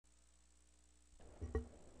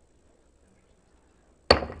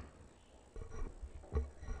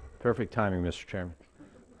Perfect timing, Mr. Chairman.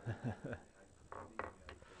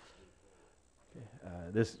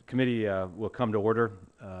 This committee will come to order.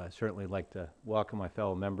 Certainly like to welcome my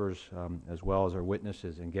fellow members as well as our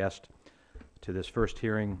witnesses and guests to this first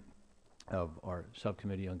hearing of our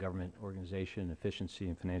Subcommittee on Government Organization, Efficiency,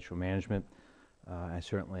 and Financial Management. I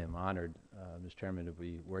certainly am honored, Mr. Chairman, to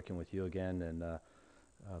be working with you again. And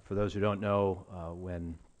for those who don't know,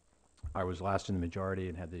 when I was last in the majority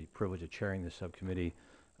and had the privilege of chairing this subcommittee,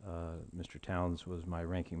 Mr. Towns was my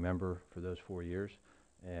ranking member for those 4 years.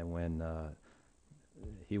 And when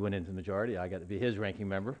he went into the majority, I got to be his ranking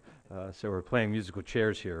member. So we're playing musical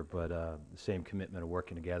chairs here, but the same commitment of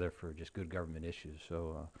working together for just good government issues.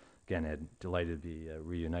 So again, Ed, delighted to be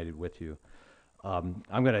reunited with you. I'm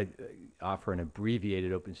going to offer an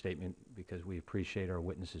abbreviated open statement because we appreciate our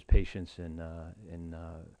witnesses' patience in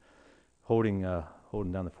holding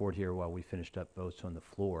down the fort here while we finished up votes on the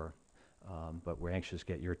floor. But we're anxious to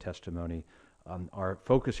get your testimony. Our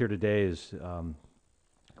focus here today is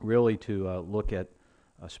really to look at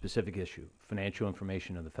a specific issue, financial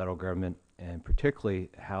information of the federal government, and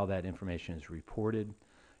particularly how that information is reported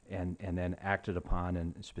and then acted upon,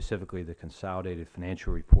 and specifically the consolidated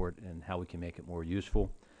financial report and how we can make it more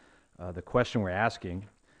useful. The question we're asking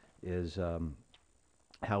is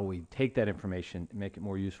how we take that information and make it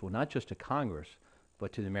more useful, not just to Congress,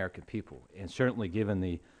 but to the American people. And certainly given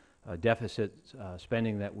the deficit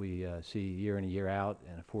spending that we see year in and year out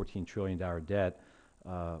and a $14 trillion debt,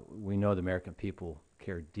 we know the American people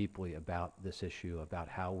care deeply about this issue, about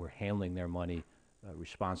how we're handling their money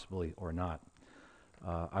responsibly or not.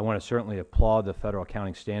 I want to certainly applaud the Federal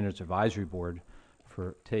Accounting Standards Advisory Board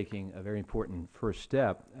for taking a very important first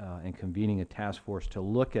step in convening a task force to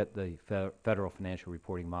look at the federal financial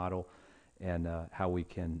reporting model and how we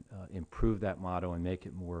can improve that model and make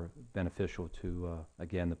it more beneficial to,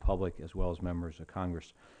 again, the public as well as members of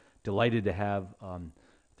Congress. Delighted to have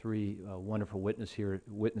three wonderful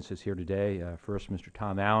witnesses here today. First, Mr.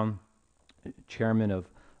 Tom Allen, Chairman of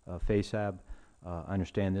FASAB. I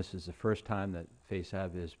understand this is the first time that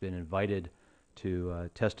FASAB has been invited to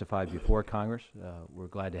testify before Congress. We're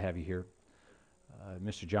glad to have you here.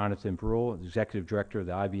 Mr. Jonathan Breul, Executive Director of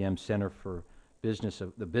the IBM Center for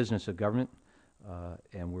the Business of Government,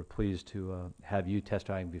 and we're pleased to have you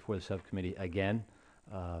testifying before the subcommittee again.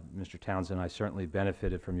 Mr. Townsend and I certainly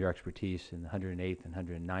benefited from your expertise in the 108th and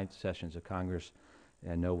 109th sessions of Congress,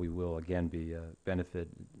 and know we will again be benefit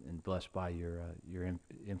and blessed by your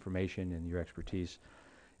information and your expertise.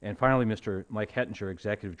 And finally, Mr. Mike Hettinger,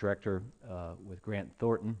 Executive Director with Grant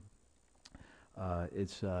Thornton.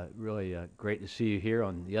 It's really great to see you here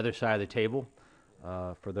on the other side of the table.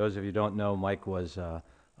 For those of you who don't know, Mike was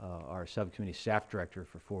our subcommittee staff director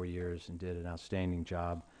for 4 years and did an outstanding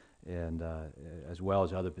job, and as well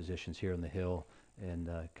as other positions here on the Hill, and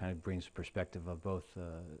kind of brings perspective of both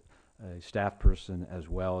a staff person as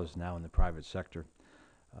well as now in the private sector.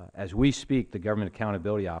 As we speak, the Government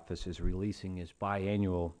Accountability Office is releasing its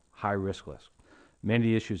biannual high-risk list. Many of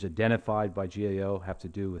the issues identified by GAO have to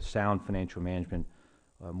do with sound financial management,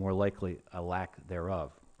 more likely a lack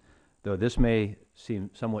thereof. Though this may seem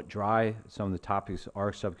somewhat dry, some of the topics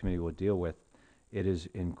our subcommittee will deal with, it is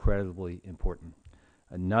incredibly important.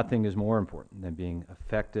 Nothing is more important than being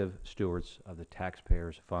effective stewards of the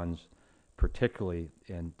taxpayers' funds, particularly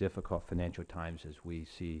in difficult financial times as we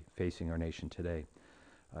see facing our nation today.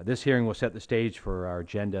 This hearing will set the stage for our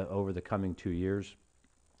agenda over the coming 2 years,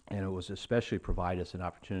 and it will especially provide us an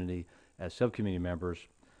opportunity as subcommittee members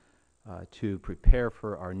to prepare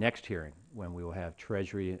for our next hearing, when we will have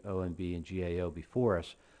Treasury, OMB, and GAO before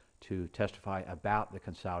us to testify about the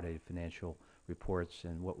consolidated financial reports.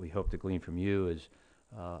 And what we hope to glean from you is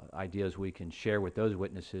ideas we can share with those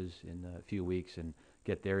witnesses in a few weeks and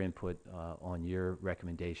get their input on your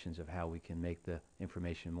recommendations of how we can make the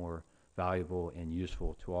information more valuable and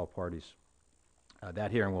useful to all parties.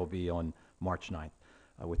 That hearing will be on March 9th.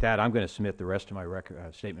 With that, I'm going to submit the rest of my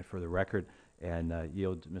statement for the record and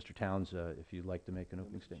yield to Mr. Towns if you'd like to make an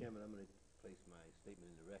opening statement. Chairman, I'm going to place my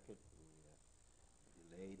statement in the record.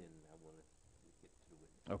 We delayed, and I want to get to the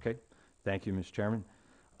witness. Okay. Thank you, Mr. Chairman.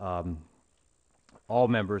 All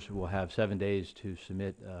members will have 7 days to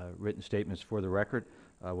submit written statements for the record.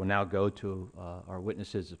 We'll now go to our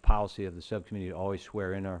witnesses. The policy of the subcommittee to always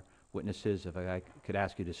swear in our witnesses. If I could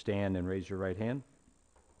ask you to stand and raise your right hand.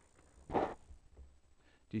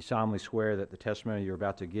 Do you solemnly swear that the testimony you're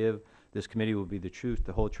about to give, this committee will be the truth,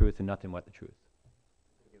 the whole truth, and nothing but the truth?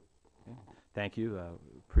 Thank you. Okay. Thank you.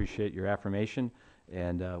 Appreciate your affirmation.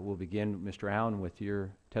 And we'll begin, Mr. Allen, with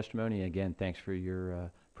your testimony. Again, thanks for your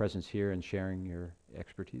presence here and sharing your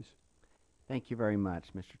expertise. Thank you very much,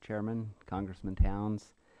 Mr. Chairman, Congressman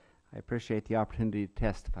Towns. I appreciate the opportunity to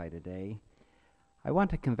testify today. I want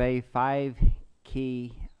to convey 5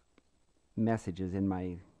 key messages in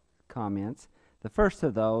my comments. The first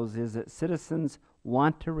of those is that citizens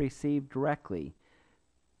want to receive directly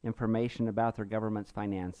information about their government's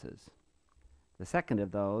finances. The second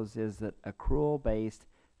of those is that accrual-based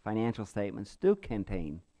financial statements do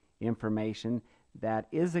contain information that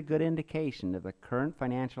is a good indication of the current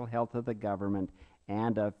financial health of the government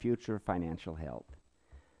and of future financial health.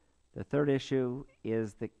 The third issue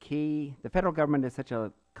is the federal government is such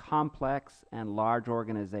a complex and large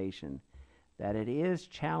organization that it is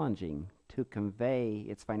challenging to convey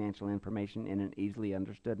its financial information in an easily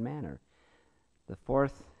understood manner. The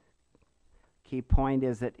fourth key point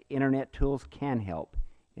is that internet tools can help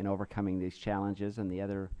in overcoming these challenges, and the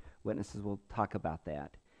other witnesses will talk about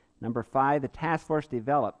that. Number 5, the task force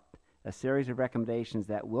developed a series of recommendations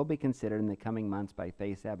that will be considered in the coming months by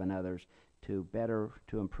FASAB and others to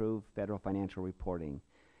improve federal financial reporting.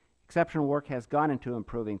 Exceptional work has gone into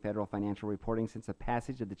improving federal financial reporting since the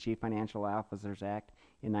passage of the Chief Financial Officers Act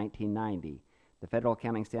in 1990. The Federal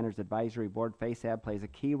Accounting Standards Advisory Board, FASAB, plays a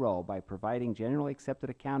key role by providing generally accepted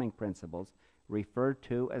accounting principles referred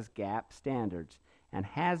to as GAAP standards, and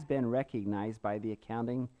has been recognized by the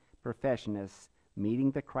accounting profession as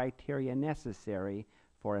meeting the criteria necessary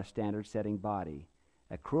for a standard-setting body.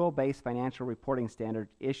 Accrual-based financial reporting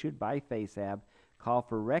standards issued by FASAB call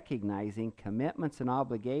for recognizing commitments and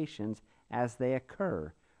obligations as they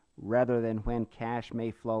occur, rather than when cash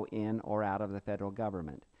may flow in or out of the federal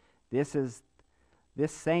government. This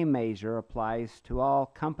same measure applies to all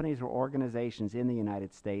companies or organizations in the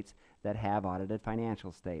United States that have audited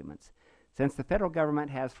financial statements. Since the federal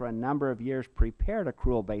government has for a number of years prepared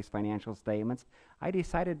accrual-based financial statements, I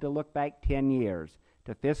decided to look back 10 years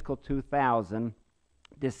to fiscal 2000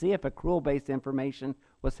 to see if accrual-based information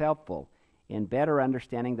was helpful in better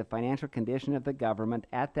understanding the financial condition of the government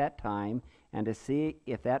at that time, and to see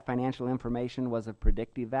if that financial information was of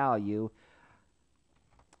predictive value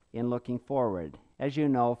in looking forward. As you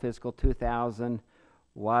know, fiscal 2000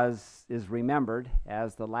 is remembered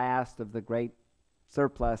as the last of the great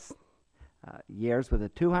surplus years, with a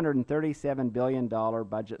 $237 billion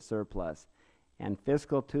budget surplus, and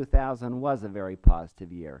fiscal 2000 was a very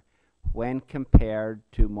positive year when compared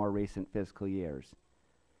to more recent fiscal years.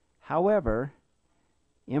 However,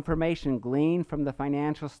 information gleaned from the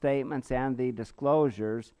financial statements and the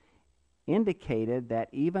disclosures indicated that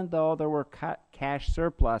even though there were cash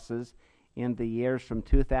surpluses in the years from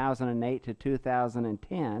 2008 to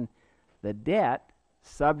 2010, the debt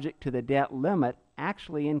subject to the debt limit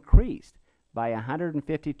actually increased by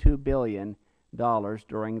 $152 billion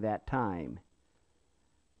during that time.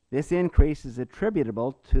 This increase is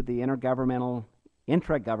attributable to the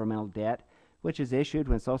intragovernmental debt, which is issued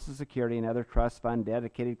when Social Security and other trust fund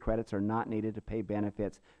dedicated credits are not needed to pay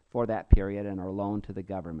benefits for that period and are loaned to the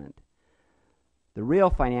government. The real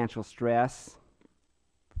financial stress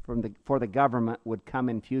for the government would come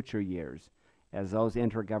in future years, as those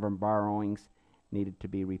intragovernmental borrowings needed to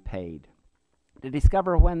be repaid. To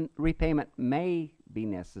discover when repayment may be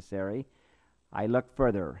necessary, I looked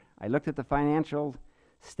further. I looked at the financial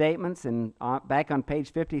statements, and back on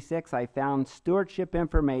page 56 I found stewardship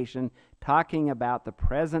information talking about the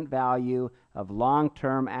present value of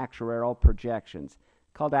long-term actuarial projections,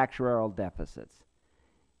 called actuarial deficits.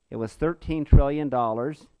 It was $13 trillion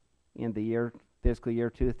in the fiscal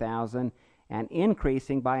year 2000, and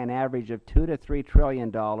increasing by an average of $2 to $3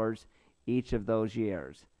 trillion each of those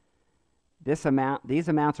years. These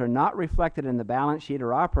amounts are not reflected in the balance sheet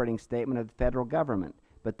or operating statement of the federal government,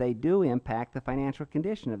 but they do impact the financial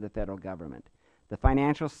condition of the federal government. The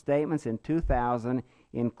financial statements in 2000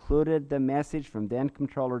 included the message from then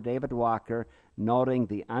Comptroller David Walker noting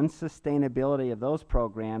the unsustainability of those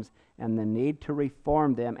programs and the need to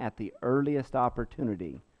reform them at the earliest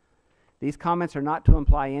opportunity. These comments are not to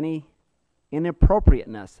imply any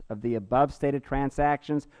inappropriateness of the above stated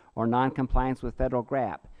transactions or noncompliance with federal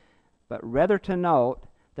GAAP, but rather to note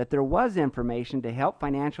that there was information to help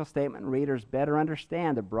financial statement readers better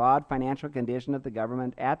understand the broad financial condition of the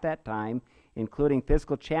government at that time, including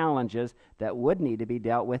fiscal challenges that would need to be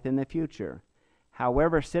dealt with in the future.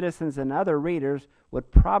 However, citizens and other readers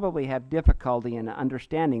would probably have difficulty in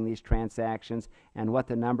understanding these transactions and what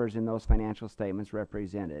the numbers in those financial statements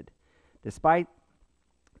represented. Despite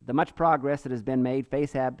the much progress that has been made,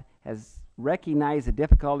 FASAB has recognized the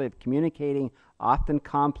difficulty of communicating often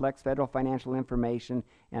complex federal financial information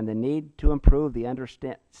and the need to improve the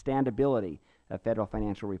understandability of federal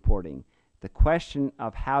financial reporting. The question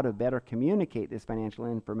of how to better communicate this financial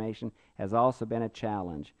information has also been a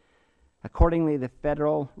challenge. Accordingly, the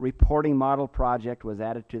Federal Reporting Model Project was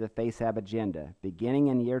added to the FASAB agenda. Beginning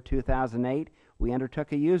in the year 2008, we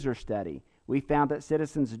undertook a user study. We found that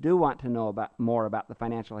citizens do want to know more about the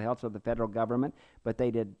financial health of the federal government, but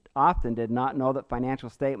they often did not know that financial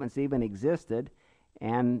statements even existed,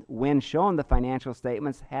 and when shown the financial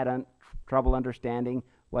statements, had trouble understanding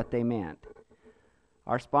what they meant.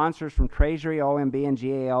 Our sponsors from Treasury, OMB, and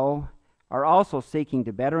GAO are also seeking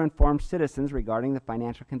to better inform citizens regarding the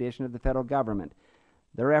financial condition of the federal government.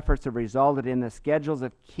 Their efforts have resulted in the schedules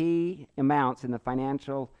of key amounts in the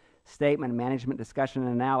financial statement management discussion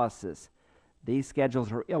and analysis. These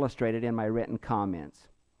schedules are illustrated in my written comments.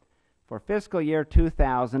 For fiscal year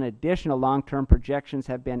 2000, additional long-term projections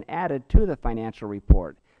have been added to the financial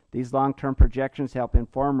report. These long-term projections help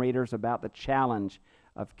inform readers about the challenge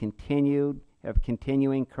of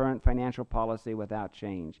continuing current financial policy without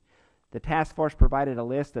change. The task force provided a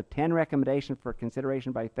list of 10 recommendations for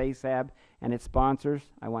consideration by FASAB and its sponsors.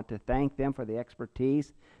 I want to thank them for the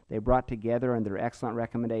expertise they brought together and their excellent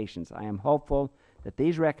recommendations. I am hopeful that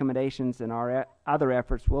these recommendations and our other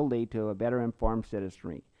efforts will lead to a better informed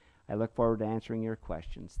citizenry. I look forward to answering your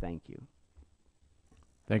questions. Thank you.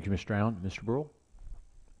 Thank you, Mr. Allen. Mr. Breul?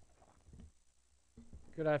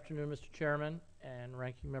 Good afternoon, Mr. Chairman and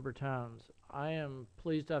Ranking Member Towns. I am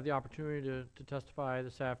pleased to have the opportunity to testify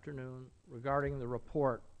this afternoon regarding the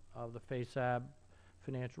report of the FASAB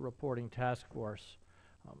Financial Reporting Task Force.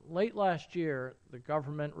 Late last year, the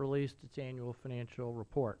government released its annual financial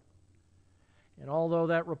report. And although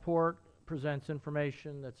that report presents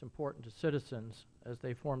information that's important to citizens as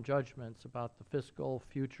they form judgments about the fiscal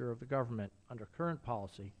future of the government under current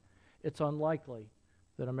policy, it's unlikely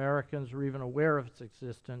that Americans are even aware of its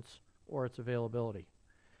existence or its availability.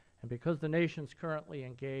 And because the nation's currently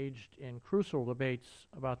engaged in crucial debates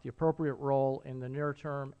about the appropriate role in the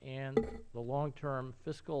near-term and the long-term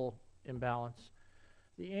fiscal imbalance,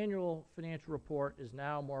 the annual financial report is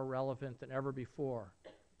now more relevant than ever before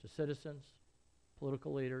to citizens,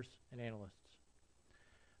 political leaders, and analysts.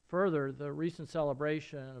 Further, the recent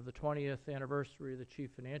celebration of the 20th anniversary of the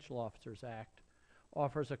Chief Financial Officers Act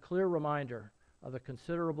offers a clear reminder of the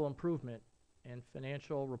considerable improvement in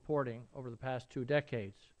financial reporting over the past 2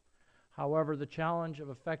 decades. However, the challenge of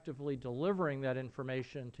effectively delivering that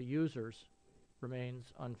information to users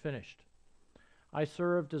remains unfinished. I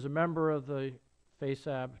served as a member of the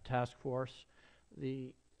FASAB task force.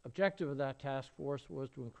 The objective of that task force was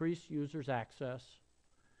to increase users' access,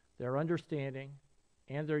 their understanding,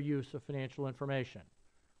 and their use of financial information,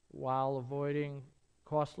 while avoiding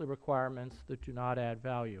costly requirements that do not add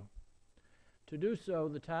value. To do so,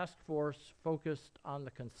 the task force focused on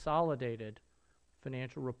the consolidated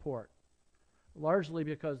financial report, largely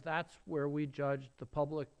because that's where we judged the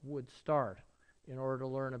public would start in order to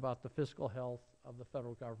learn about the fiscal health of the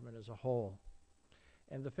federal government as a whole.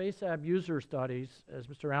 And the FASAB user studies, as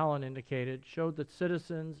Mr. Allen indicated, showed that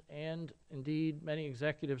citizens and indeed many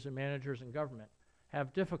executives and managers in government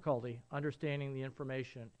have difficulty understanding the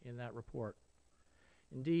information in that report.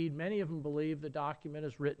 Indeed, many of them believe the document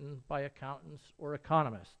is written by accountants or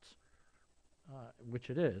economists, which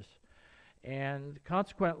it is. And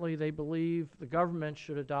consequently, they believe the government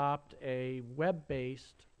should adopt a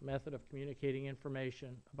web-based method of communicating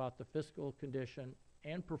information about the fiscal condition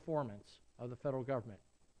and performance of the federal government.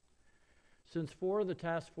 Since 4 of the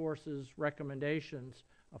task force's recommendations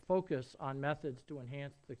focus on methods to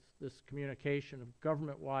enhance this communication of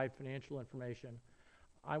government-wide financial information,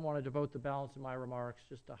 I want to devote the balance of my remarks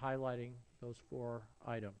just to highlighting those 4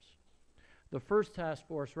 items. The first task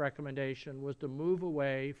force recommendation was to move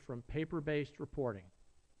away from paper-based reporting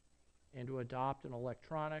and to adopt an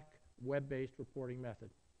electronic, web-based reporting method.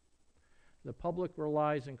 The public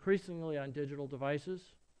relies increasingly on digital devices,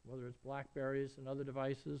 whether it's BlackBerries and other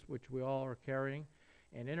devices, which we all are carrying,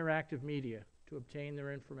 and interactive media to obtain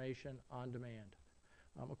their information on demand.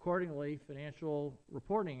 Accordingly, financial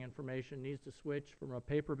reporting information needs to switch from a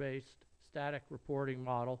paper-based static reporting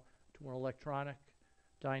model to an electronic,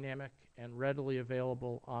 dynamic, and readily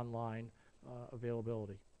available online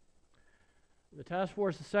availability. The task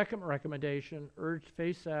force's second recommendation urged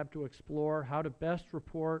FASAB to explore how to best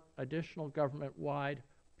report additional government-wide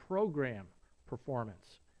program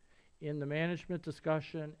performance in the Management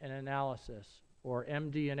Discussion and Analysis, or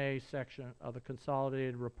MD&A section of the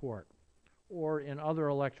consolidated report, or in other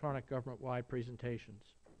electronic government-wide presentations.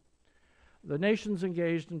 The nation's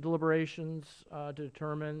engaged in deliberations to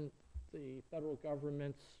determine the federal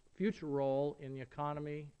government's future role in the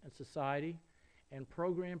economy and society, and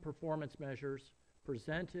program performance measures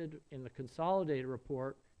presented in the consolidated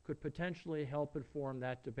report could potentially help inform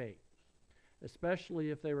that debate, especially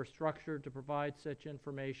if they were structured to provide such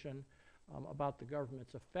information about the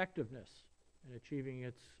government's effectiveness in achieving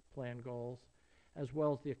its planned goals, as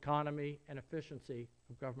well as the economy and efficiency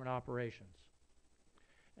of government operations.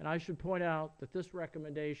 And I should point out that this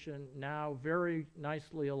recommendation now very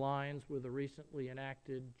nicely aligns with the recently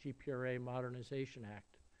enacted GPRA Modernization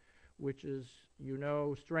Act, which, as you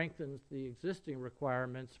know, strengthens the existing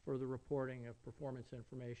requirements for the reporting of performance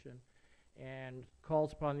information and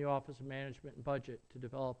calls upon the Office of Management and Budget to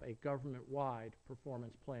develop a government-wide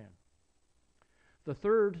performance plan. The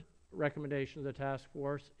third recommendation of the task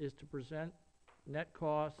force is to present net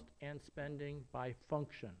cost and spending by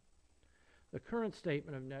function. The current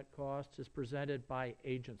statement of net costs is presented by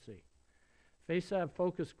agency. FASAB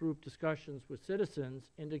focus group discussions with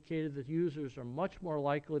citizens indicated that users are much more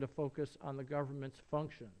likely to focus on the government's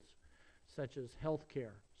functions, such as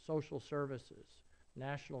healthcare, social services,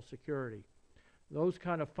 national security, those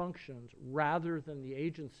kind of functions, rather than the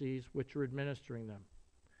agencies which are administering them.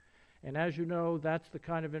 And as you know, that's the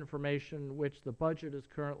kind of information which the budget is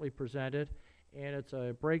currently presented, and it's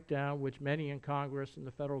a breakdown which many in Congress and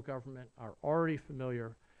the federal government are already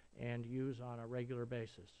familiar and use on a regular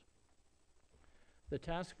basis. The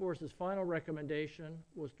task force's final recommendation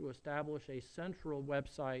was to establish a central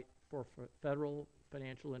website for federal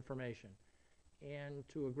financial information and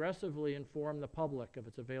to aggressively inform the public of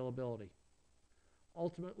its availability.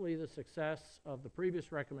 Ultimately, the success of the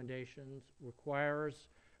previous recommendations requires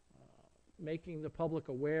making the public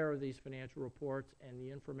aware of these financial reports and the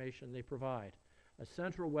information they provide. A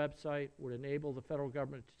central website would enable the federal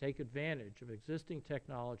government to take advantage of existing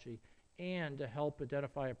technology and to help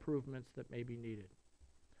identify improvements that may be needed.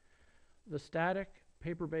 The static,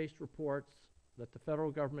 paper-based reports that the federal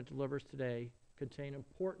government delivers today contain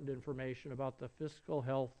important information about the fiscal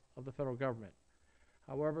health of the federal government.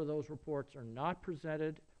 However, those reports are not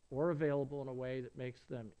presented or available in a way that makes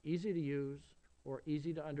them easy to use or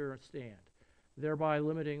easy to understand, thereby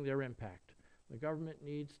limiting their impact. The government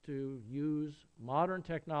needs to use modern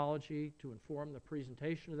technology to inform the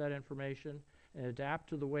presentation of that information and adapt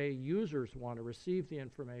to the way users want to receive the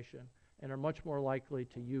information and are much more likely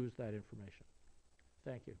to use that information.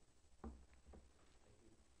 Thank you.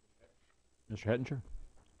 Mr. Hettinger?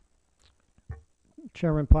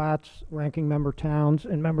 Chairman Platts, Ranking Member Towns,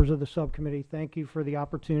 and members of the subcommittee, thank you for the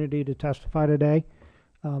opportunity to testify today.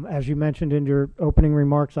 As you mentioned in your opening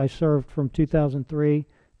remarks, I served from 2003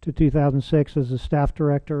 to 2006 as the staff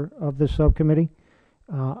director of this subcommittee.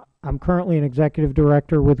 I'm currently an executive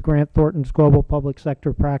director with Grant Thornton's Global Public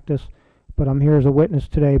Sector Practice, but I'm here as a witness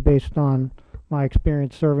today based on my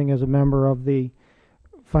experience serving as a member of the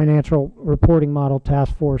Financial Reporting Model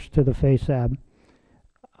Task Force to the FASAB.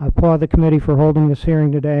 I applaud the committee for holding this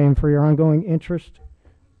hearing today and for your ongoing interest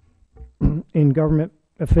in government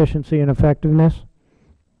efficiency and effectiveness.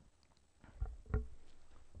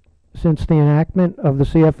 Since the enactment of the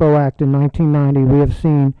CFO Act in 1990, we have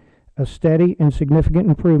seen a steady and significant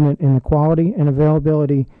improvement in the quality and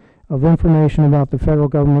availability of information about the federal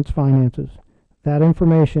government's finances. That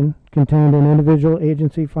information, contained in individual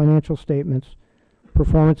agency financial statements,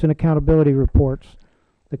 performance and accountability reports,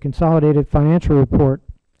 the Consolidated Financial Report,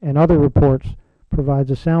 and other reports, provides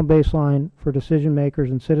a sound baseline for decision makers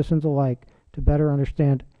and citizens alike to better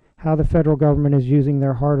understand how the federal government is using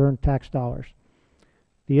their hard-earned tax dollars.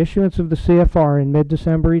 The issuance of the CFR in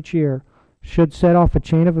mid-December each year should set off a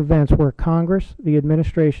chain of events where Congress, the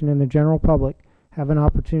administration, and the general public have an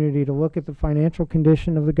opportunity to look at the financial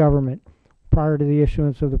condition of the government prior to the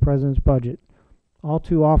issuance of the President's budget. All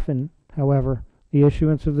too often, however, the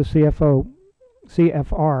issuance of the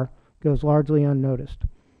CFR goes largely unnoticed.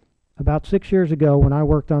 About 6 years ago, when I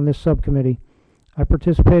worked on this subcommittee, I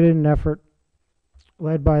participated in an effort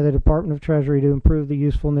led by the Department of Treasury to improve the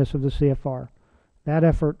usefulness of the CFR. That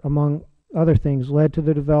effort, among other things, led to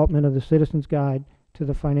the development of the Citizen's Guide to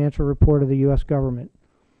the Financial Report of the U.S. government.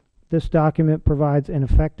 This document provides an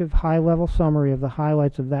effective, high-level summary of the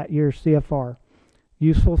highlights of that year's CFR,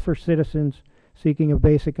 useful for citizens seeking a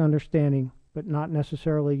basic understanding, but not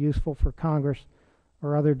necessarily useful for Congress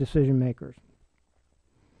or other decision makers.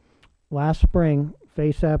 Last spring,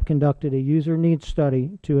 FASAB conducted a user needs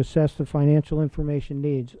study to assess the financial information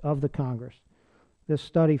needs of the Congress. This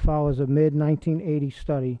study follows a mid-1980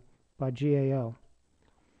 study by GAO.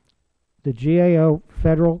 The GAO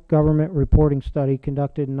Federal Government Reporting Study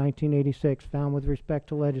conducted in 1986 found with respect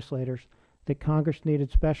to legislators that Congress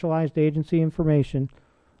needed specialized agency information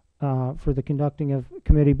for the conducting of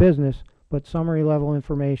committee business, but summary level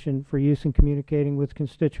information for use in communicating with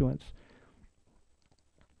constituents,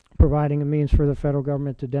 providing a means for the federal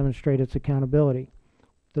government to demonstrate its accountability.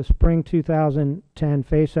 The spring 2010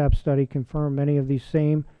 FASAB study confirmed many of these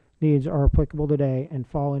same needs are applicable today and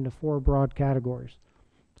fall into 4 broad categories: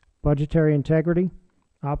 budgetary integrity,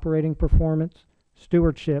 operating performance,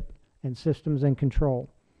 stewardship, and systems and control.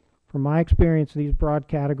 From my experience, these broad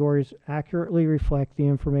categories accurately reflect the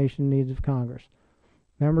information needs of Congress.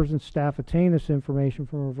 Members and staff attain this information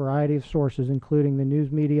from a variety of sources, including the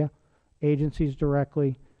news media, agencies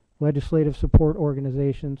directly, legislative support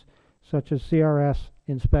organizations such as CRS,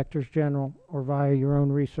 inspectors general, or via your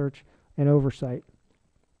own research and oversight.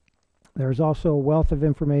 There is also a wealth of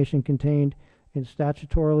information contained in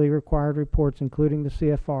statutorily required reports, including the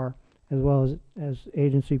CFR, as well as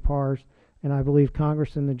agency PARs, and I believe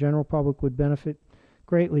Congress and the general public would benefit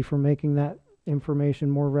greatly from making that information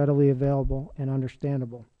more readily available and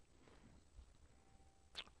understandable.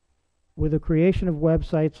 With the creation of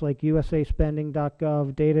websites like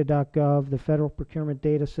usaspending.gov, data.gov, the Federal Procurement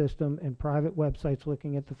Data System, and private websites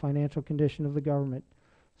looking at the financial condition of the government,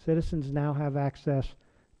 citizens now have access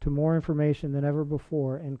to more information than ever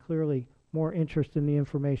before, and clearly more interest in the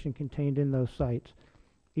information contained in those sites.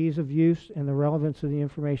 Ease of use and the relevance of the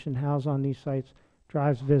information housed on these sites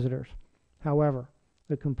drives visitors. However,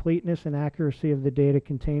 the completeness and accuracy of the data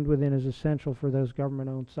contained within is essential for those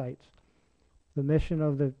government-owned sites. The mission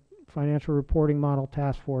of the Financial Reporting Model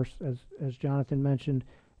Task Force, as Jonathan mentioned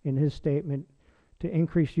in his statement, to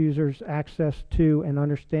increase users' access to and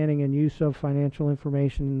understanding and use of financial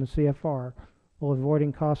information in the CFR, while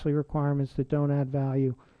avoiding costly requirements that don't add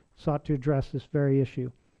value, sought to address this very issue.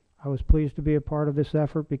 I was pleased to be a part of this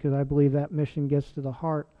effort because I believe that mission gets to the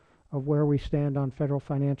heart of where we stand on federal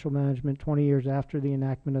financial management 20 years after the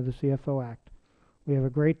enactment of the CFO Act. We have a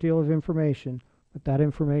great deal of information, but that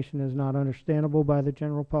information is not understandable by the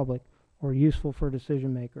general public or useful for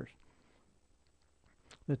decision makers.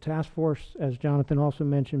 The task force, as Jonathan also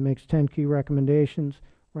mentioned, makes 10 key recommendations,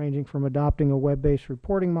 ranging from adopting a web-based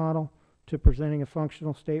reporting model to presenting a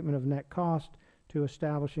functional statement of net cost to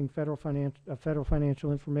establishing a federal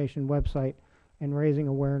financial information website and raising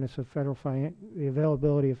awareness of the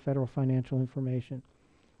availability of federal financial information.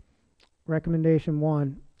 Recommendation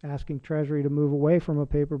 1, asking Treasury to move away from a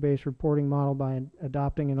paper-based reporting model by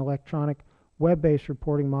adopting an electronic web-based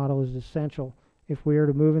reporting model, is essential if we are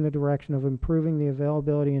to move in the direction of improving the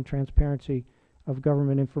availability and transparency of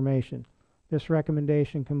government information. This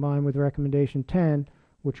recommendation, combined with Recommendation 10,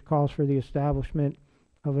 which calls for the establishment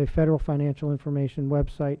of a federal financial information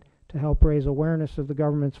website to help raise awareness of the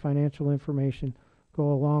government's financial information,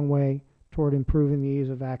 go a long way toward improving the ease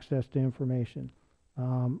of access to information.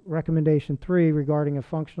 Recommendation 3, regarding a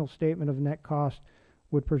functional statement of net cost,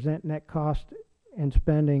 would present net cost and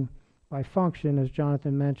spending by function, as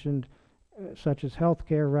Jonathan mentioned, such as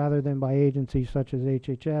healthcare, rather than by agencies such as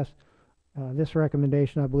HHS. This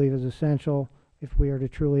recommendation, I believe, is essential if we are to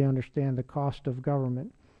truly understand the cost of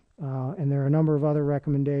government. And there are a number of other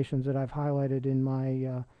recommendations that I've highlighted in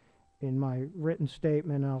my written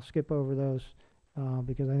statement. I'll skip over those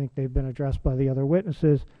because I think they've been addressed by the other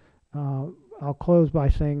witnesses. I'll close by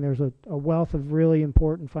saying there's a wealth of really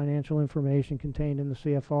important financial information contained in the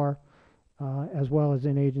CFR, as well as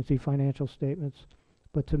in agency financial statements.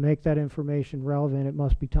 But to make that information relevant, it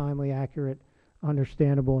must be timely, accurate,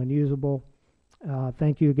 understandable, and usable.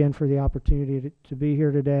 Thank you again for the opportunity to be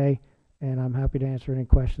here today, and I'm happy to answer any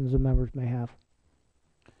questions the members may have.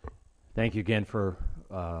 Thank you again for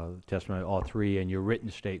testimony, all three, and your written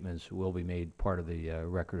statements will be made part of the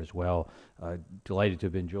record as well. Delighted to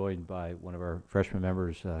have been joined by one of our freshman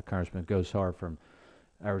members, Congressman Gosar from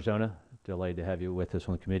Arizona. Delighted to have you with us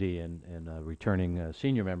on the committee, and returning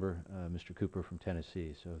senior member, Mr. Cooper from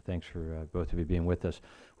Tennessee. So thanks for both of you being with us.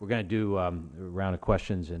 We're going to do a round of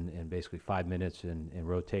questions in basically 5 minutes and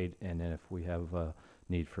rotate, and then if we have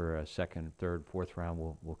need for a second, third, fourth round,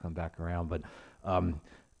 we'll come back around. But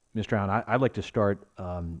Mr. Allen, I'd like to start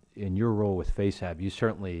in your role with FASAB. You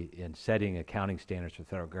certainly, in setting accounting standards for the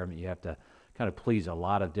federal government, you have to kind of please a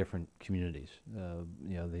lot of different communities.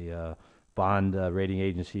 The bond rating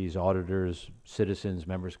agencies, auditors, citizens,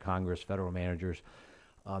 members of Congress, federal managers.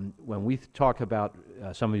 When we talk about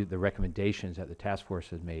some of the recommendations that the task force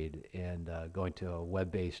has made and going to a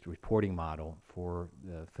web-based reporting model for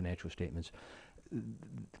financial statements,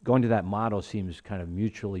 going to that model seems kind of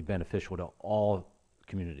mutually beneficial to all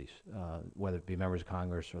communities, whether it be members of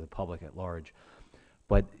Congress or the public at large.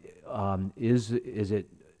 But is it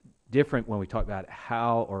different when we talk about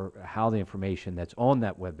how the information that's on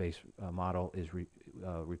that web-based model is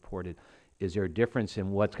reported? Is there a difference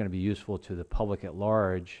in what's going to be useful to the public at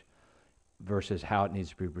large versus how it needs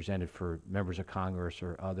to be presented for members of Congress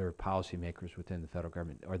or other policymakers within the federal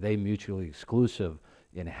government? Are they mutually exclusive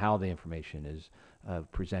in how the information is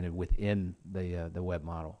presented within the web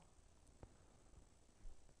model?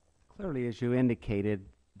 Clearly, as you indicated,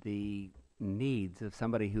 the needs of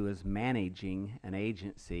somebody who is managing an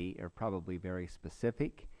agency are probably very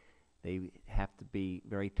specific. They have to be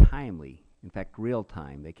very timely, in fact, real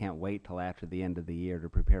time. They can't wait till after the end of the year to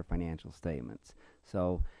prepare financial statements.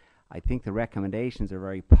 So I think the recommendations are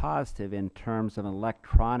very positive in terms of an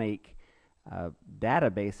electronic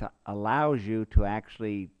database allows you to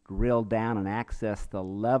actually drill down and access the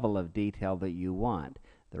level of detail that you want.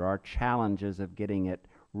 There are challenges of getting it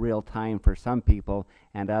real time for some people,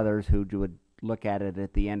 and others who would look at it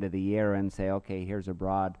at the end of the year and say, okay, here's a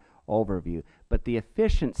broad overview. But the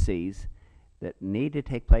efficiencies that need to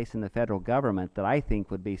take place in the federal government that I think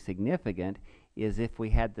would be significant is if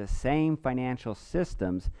we had the same financial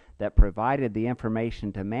systems that provided the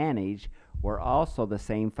information to manage were also the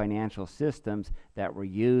same financial systems that were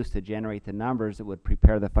used to generate the numbers that would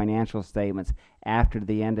prepare the financial statements after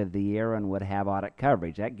the end of the year and would have audit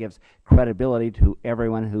coverage. That gives credibility to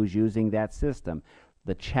everyone who's using that system.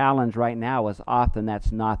 The challenge right now is often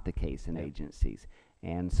that's not the case in agencies.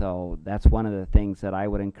 And so that's one of the things that I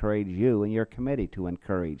would encourage you and your committee to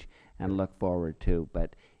encourage and look forward to.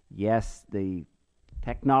 But yes, the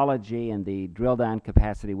technology and the drill down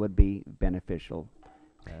capacity would be beneficial.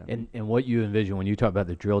 And what you envision when you talk about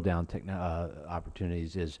the drill down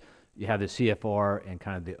opportunities is you have the CFR and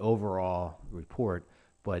kind of the overall report,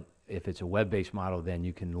 but if it's a web-based model, then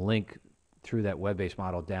you can link through that web-based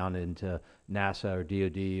model down into NASA or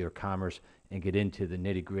DoD or Commerce and get into the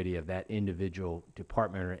nitty-gritty of that individual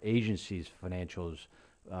department or agency's financials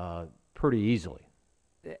pretty easily.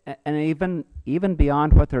 And even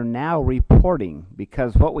beyond what they're now reporting,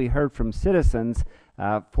 because what we heard from citizens,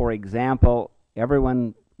 for example,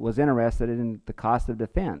 everyone was interested in the cost of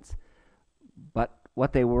defense. But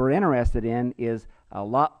what they were interested in is a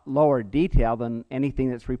lot lower detail than anything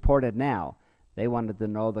that's reported now. They wanted to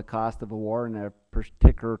know the cost of a war in a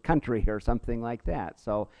particular country or something like that.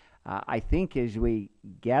 So I think as we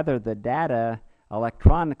gather the data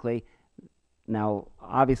electronically, now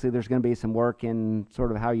obviously there's going to be some work in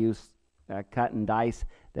sort of how you cut and dice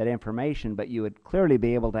that information, but you would clearly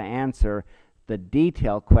be able to answer the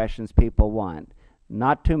detailed questions people want.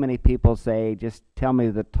 Not too many people say, just tell me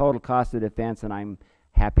the total cost of defense and I'm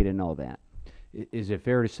happy to know that. Is it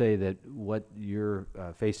fair to say that what your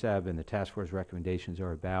FASAB and the task force recommendations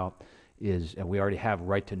are about is, and we already have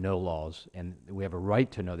right-to-know laws, and we have a right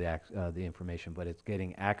to know the information, but it's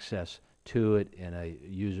getting access to it in a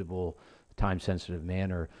usable, time-sensitive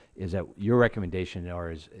manner, is that your recommendation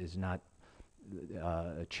is not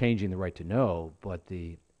changing the right to know, but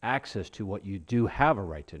the access to what you do have a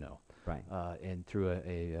right to know. Right. And through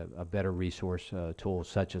a better resource tool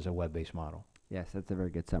such as a web-based model. Yes, that's a very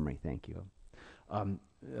good summary. Thank you.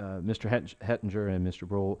 Mr. Hettinger and Mr.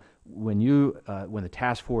 Breul, when the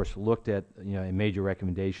task force looked at and made your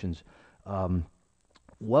recommendations,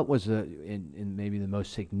 what was in maybe the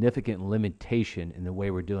most significant limitation in the way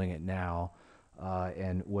we're doing it now,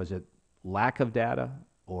 and was it lack of data,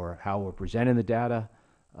 or how we're presenting the data,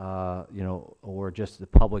 or just the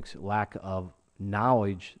public's lack of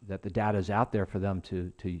knowledge that the data is out there for them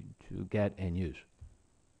to get and use?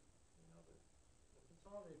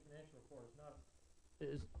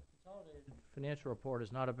 Consolidated financial report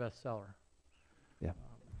is not a bestseller. Yeah.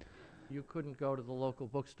 You couldn't go to the local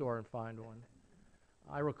bookstore and find one.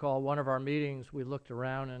 I recall one of our meetings, we looked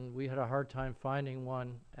around and we had a hard time finding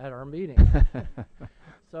one at our meeting.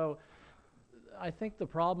 So I think the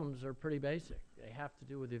problems are pretty basic. They have to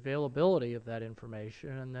do with the availability of that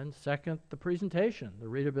information, and then second, the presentation, the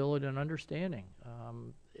readability and understanding.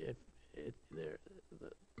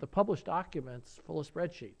 The published documents full of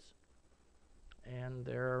spreadsheets, and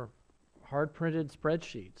they're hard-printed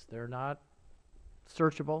spreadsheets. They're not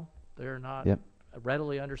searchable. They're not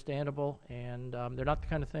readily understandable, and they're not the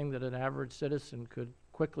kind of thing that an average citizen could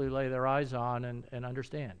quickly lay their eyes on and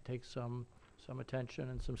understand. It takes some attention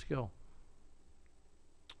and some skill.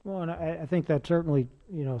 Well, and I think that certainly,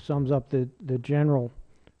 sums up the general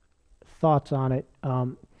thoughts on it.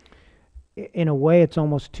 In a way, it's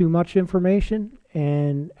almost too much information.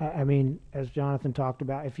 And I mean, as Jonathan talked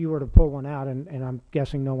about, if you were to pull one out, and I'm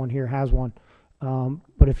guessing no one here has one,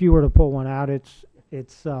 but if you were to pull one out, it's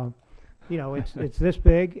this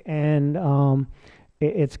big, and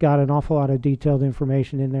it's got an awful lot of detailed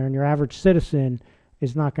information in there. And your average citizen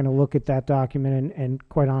is not going to look at that document and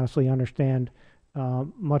quite honestly understand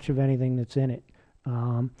much of anything that's in it.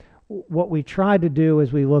 What we tried to do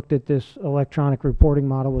as we looked at this electronic reporting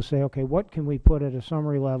model was say, okay, what can we put at a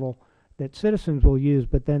summary level that citizens will use,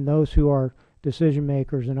 but then those who are decision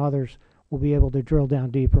makers and others will be able to drill down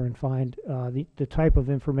deeper and find the type of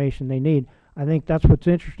information they need. I think that's what's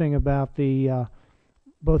interesting about the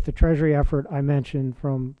both the Treasury effort I mentioned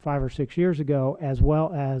from 5 or 6 years ago, as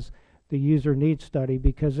well as the user needs study,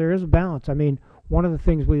 because there is a balance. I mean, one of the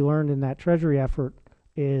things we learned in that Treasury effort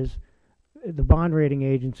is the bond rating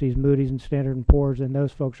agencies, Moody's and Standard & Poor's, and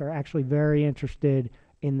those folks are actually very interested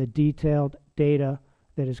in the detailed data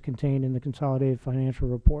that is contained in the consolidated financial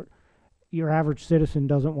report. Your average citizen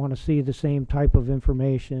doesn't want to see the same type of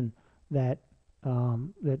information that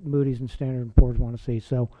that Moody's and Standard & Poor's want to see.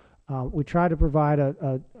 So we try to provide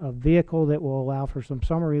a vehicle that will allow for some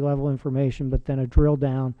summary level information, but then a drill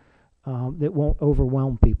down that won't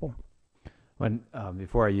overwhelm people. When,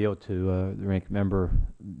 before I yield to the ranking member,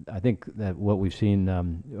 I think that what we've seen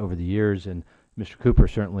over the years, and Mr. Cooper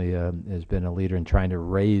certainly has been a leader in trying to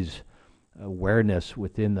raise awareness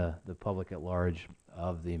within the public at large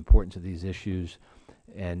of the importance of these issues.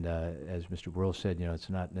 And as Mr. Breul said, you know, it's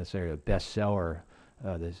not necessarily a bestseller,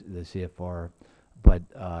 the CFR, but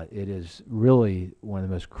it is really one of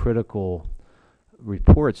the most critical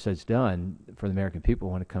reports that's done for the American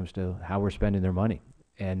people when it comes to how we're spending their money.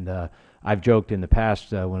 And I've joked in the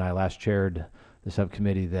past when I last chaired the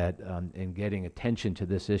subcommittee that in getting attention to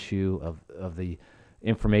this issue of the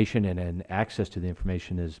information and access to the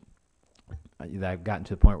information is that I've gotten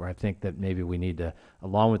to the point where I think that maybe we need to,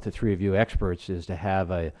 along with the three of you experts, is to have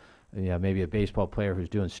maybe a baseball player who's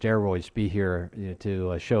doing steroids be here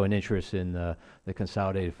to show an interest in the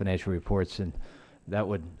consolidated financial reports, and that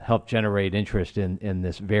would help generate interest in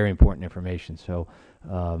this very important information. So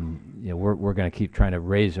we're going to keep trying to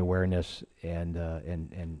raise awareness and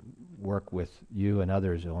work with you and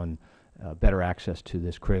others on better access to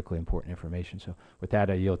this critically important information. So with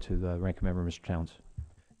that, I yield to the ranking member, Mr. Towns.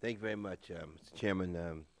 Thank you very much, Mr.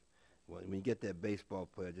 Chairman. When you get that baseball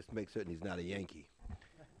player, just make certain he's not a Yankee.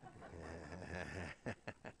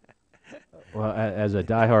 Well, as a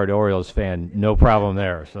diehard Orioles fan, no problem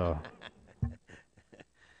there. So,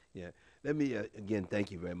 yeah. Let me again thank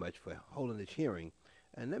you very much for holding this hearing,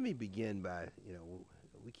 and let me begin by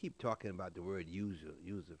we keep talking about the word user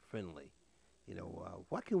friendly.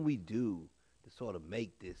 What can we do to sort of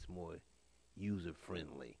make this more user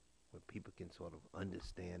friendly, where people can sort of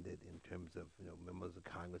understand it in terms of members of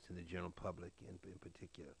Congress and the general public in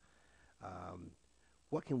particular?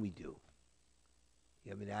 What can we do?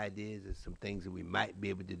 You have any ideas of some things that we might be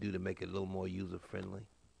able to do to make it a little more user friendly?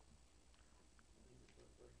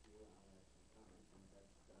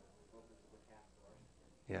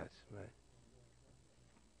 Yes, right.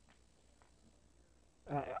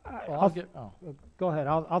 Go ahead.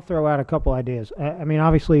 I'll throw out a couple ideas. I mean,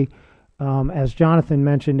 obviously, as Jonathan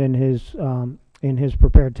mentioned in his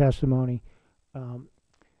prepared testimony,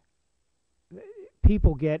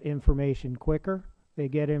 people get information quicker. They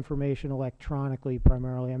get information electronically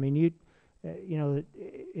primarily. I mean,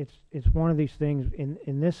 it's one of these things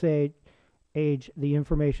in this age, the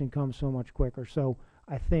information comes so much quicker. So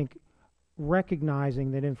I think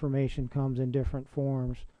recognizing that information comes in different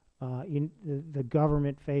forms, the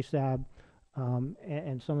government, FASAB,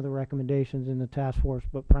 and some of the recommendations in the task force,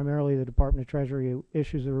 but primarily the Department of Treasury who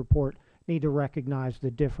issues the report, need to recognize the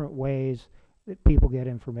different ways that people get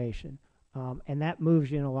information. And that moves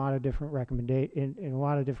you in a lot of different in a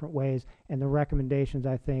lot of different ways. And the recommendations,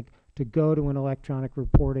 I think, to go to an electronic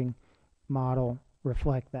reporting model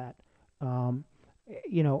reflect that.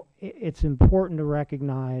 It's important to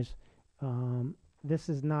recognize this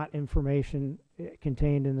is not information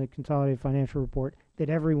contained in the consolidated financial report that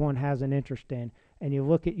everyone has an interest in. And you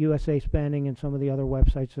look at USA Spending and some of the other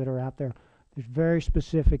websites that are out there, there's very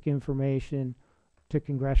specific information to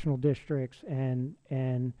congressional districts and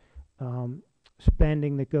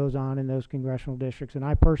spending that goes on in those congressional districts. And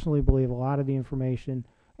I personally believe a lot of the information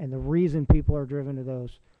and the reason people are driven to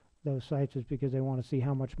those sites is because they want to see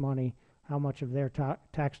how much money, how much of their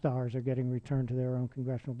tax dollars are getting returned to their own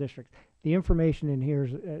congressional districts. The information in here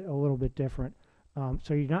is a little bit different.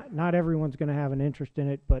 So you're not everyone's going to have an interest in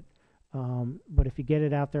it, but if you get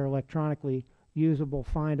it out there electronically, usable,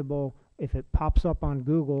 findable, if it pops up on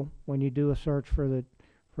Google when you do a search for the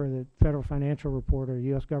Federal Financial Report or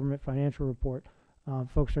U.S. Government Financial Report,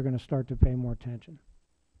 folks are going to start to pay more attention.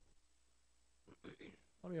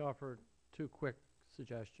 Let me offer two quick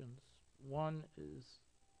suggestions. One is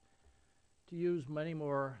to use many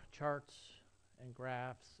more charts and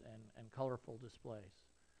graphs and colorful displays.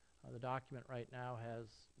 The document right now has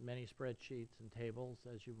many spreadsheets and tables,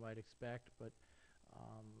 as you might expect, but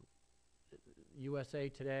USA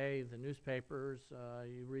Today, the newspapers,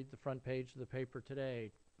 you read the front page of the paper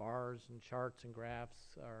today, bars and charts and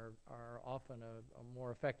graphs are often a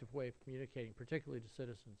more effective way of communicating, particularly to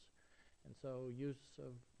citizens. And so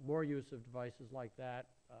more use of devices like that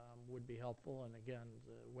would be helpful, and again,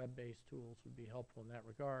 the web-based tools would be helpful in that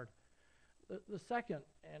regard. The second,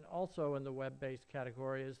 and also in the web-based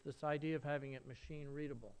category, is this idea of having it machine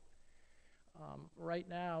readable. Right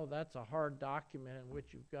now, that's a hard document in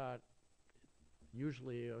which you've got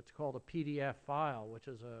usually it's called a PDF file, which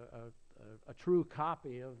is a true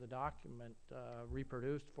copy of the document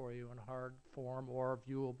reproduced for you in hard form or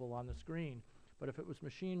viewable on the screen. But if it was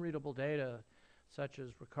machine readable data, such as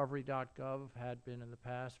recovery.gov had been in the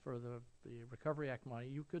past for the Recovery Act money,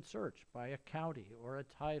 you could search by a county or a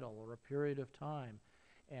title or a period of time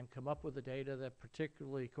and come up with the data that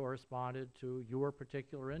particularly corresponded to your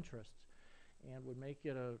particular interests, and would make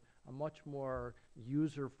it a much more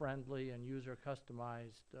user-friendly and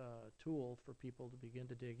user-customized tool for people to begin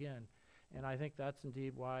to dig in. And I think that's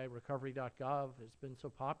indeed why recovery.gov has been so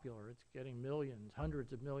popular. It's getting millions,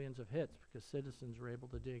 hundreds of millions of hits because citizens are able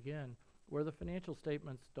to dig in, where the financial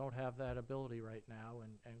statements don't have that ability right now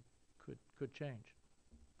and could change.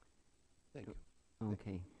 Thank you.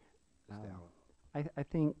 Okay. Mr. Allen. I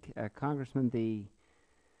think, Congressman,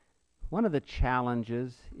 one of the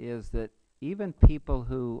challenges is that even people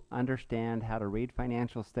who understand how to read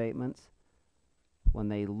financial statements, when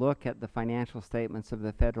they look at the financial statements of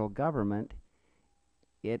the federal government,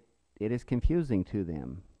 it is confusing to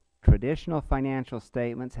them. Traditional financial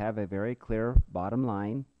statements have a very clear bottom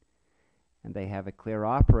line, and they have a clear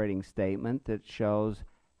operating statement that shows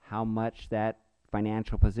how much that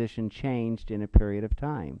financial position changed in a period of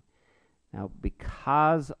time. Now,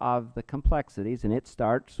 because of the complexities, and it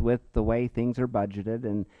starts with the way things are budgeted,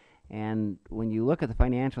 and when you look at the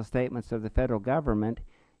financial statements of the federal government,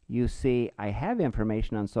 you see I have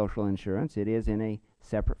information on social insurance. It is in a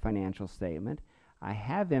separate financial statement. I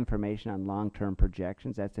have information on long-term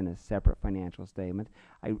projections. That's in a separate financial statement.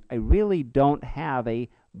 I really don't have a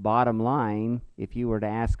bottom line. If you were to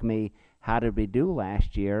ask me, how did we do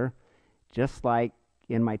last year, just like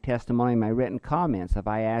in my testimony, my written comments, if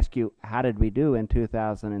I ask you, how did we do in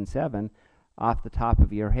 2007, off the top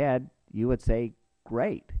of your head, you would say,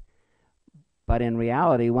 great. But in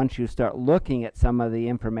reality, once you start looking at some of the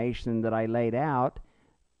information that I laid out,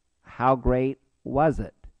 how great was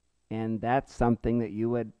it? And that's something that you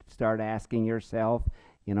would start asking yourself,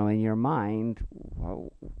 you know, in your mind.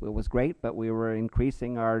 Well, it was great, but we were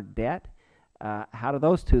increasing our debt. How do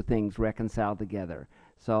those two things reconcile together?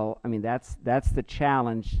 So, I mean, that's the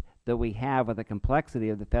challenge that we have with the complexity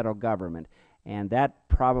of the federal government. And that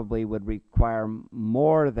probably would require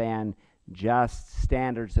more than just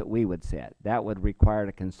standards that we would set. That would require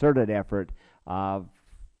a concerted effort of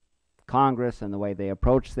Congress and the way they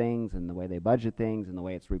approach things and the way they budget things and the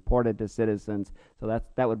way it's reported to citizens. So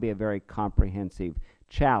that would be a very comprehensive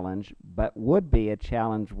challenge, but would be a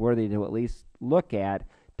challenge worthy to at least look at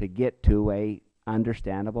to get to a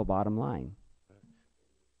understandable bottom line.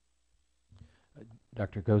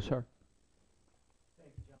 Dr. Gosar?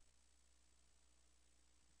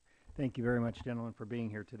 Thank you very much, gentlemen, for being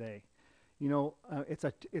here today. You know, it's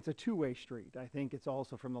a two-way street. I think it's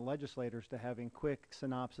also from the legislators to having quick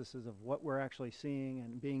synopsises of what we're actually seeing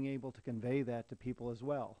and being able to convey that to people as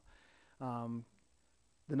well.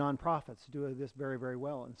 The nonprofits do this very, very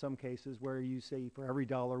well in some cases, where you see for every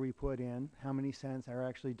dollar we put in, how many cents are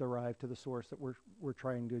actually derived to the source that we're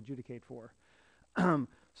trying to adjudicate for.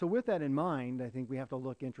 So with that in mind, I think we have to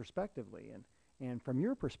look introspectively. And from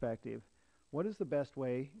your perspective, what is the best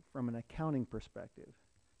way from an accounting perspective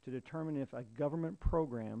to determine if a government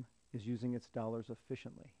program is using its dollars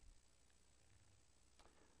efficiently?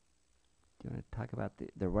 Do you want to talk about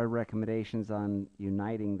there were recommendations on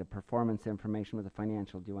uniting the performance information with the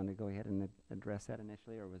financial? Do you want to go ahead and address that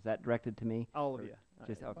initially, or was that directed to me? All of you.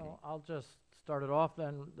 Just, okay. Well, I'll just start it off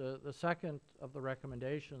then. The second of the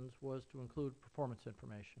recommendations was to include performance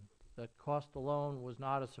information. That cost alone was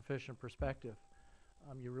not a sufficient perspective.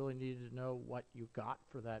 You really needed to know what you got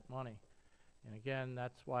for that money. And again,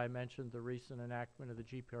 that's why I mentioned the recent enactment of the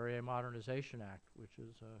GPRA Modernization Act, which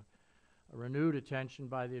is a renewed attention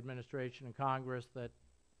by the administration and Congress that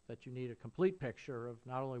you need a complete picture of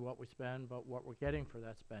not only what we spend, but what we're getting for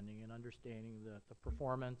that spending, and understanding the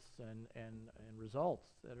performance and results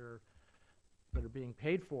that are being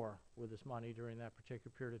paid for with this money during that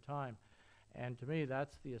particular period of time. And to me,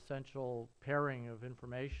 that's the essential pairing of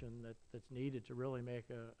information that's needed to really make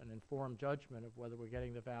an informed judgment of whether we're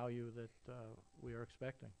getting the value that we are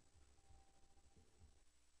expecting.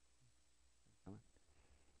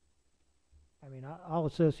 I mean, I'll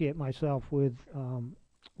associate myself with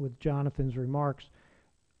Jonathan's remarks.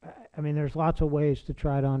 I mean, there's lots of ways to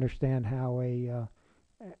try to understand how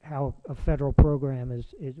a federal program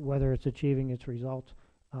is whether it's achieving its results.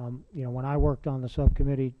 You know, when I worked on the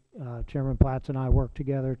subcommittee, Chairman Platts and I worked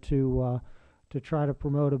together to try to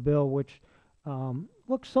promote a bill which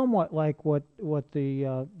looks somewhat like what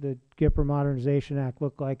the GIPR Modernization Act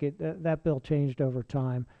looked like. That bill changed over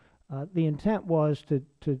time. The intent was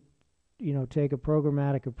to you know, take a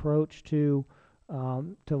programmatic approach to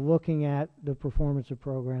looking at the performance of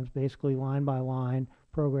programs, basically line by line,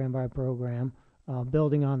 program by program,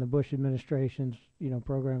 building on the Bush administration's, you know,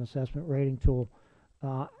 program assessment rating tool.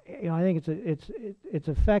 You know, I think it's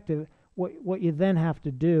effective. What you then have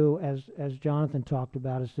to do, as Jonathan talked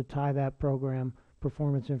about, is to tie that program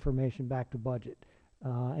performance information back to budget,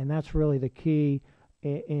 and that's really the key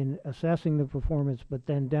in assessing the performance, but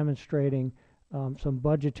then demonstrating some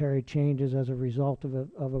budgetary changes as a result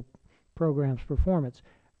of a program's performance.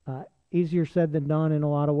 Easier said than done in a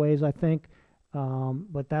lot of ways, I think,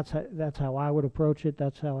 but that's how I would approach it.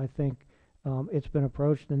 That's how I think it's been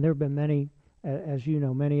approached, and there have been many, as you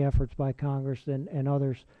know, many efforts by Congress and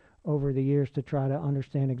others over the years to try to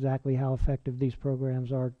understand exactly how effective these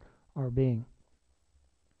programs are being.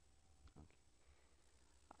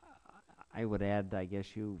 I would add, I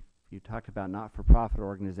guess you talked about not-for-profit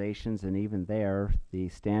organizations, and even there, the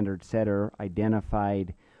standard setter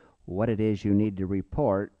identified what it is you need to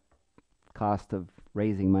report, cost of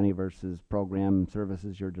raising money versus program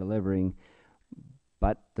services you're delivering,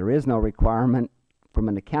 but there is no requirement from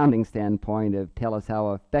an accounting standpoint of tell us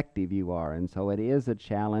how effective you are, and so it is a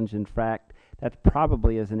challenge. In fact, that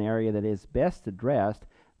probably is an area that is best addressed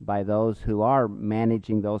by those who are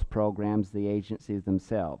managing those programs, the agencies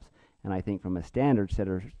themselves. And I think from a standard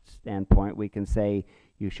setter standpoint, we can say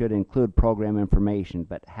you should include program information,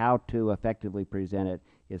 but how to effectively present it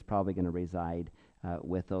is probably going to reside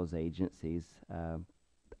with those agencies,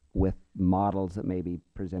 with models that may be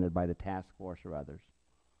presented by the task force or others.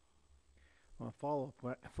 Well,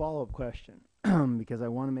 follow-up question, because I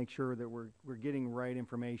want to make sure that we're getting right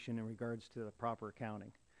information in regards to the proper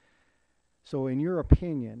accounting. So in your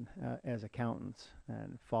opinion, as accountants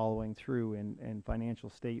and following through in financial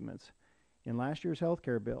statements, in last year's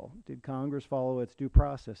healthcare bill, did Congress follow its due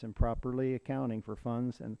process in properly accounting for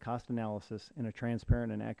funds and cost analysis in a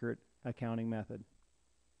transparent and accurate accounting method?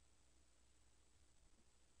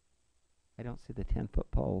 I don't see the 10-foot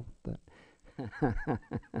pole, but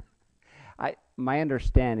my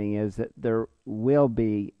understanding is that there will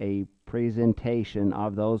be a presentation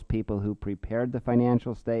of those people who prepared the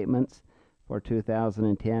financial statements for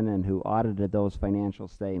 2010 and who audited those financial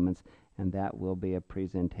statements, and that will be a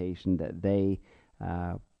presentation that they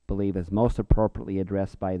believe is most appropriately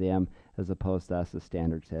addressed by them as opposed to us as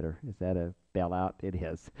standard setter. Is that a bailout? It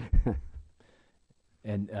is.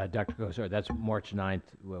 And Dr. Gosar, that's March 9th.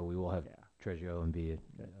 Well, we will have Treasurer OMB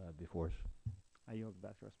before us. I yield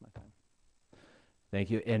back the rest of my time. Thank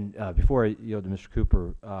you. And before I yield to Mr.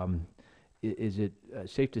 Cooper, is it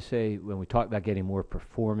safe to say when we talk about getting more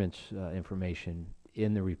performance information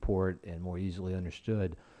in the report and more easily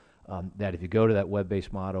understood, that if you go to that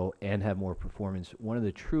web-based model and have more performance, one of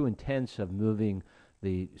the true intents of moving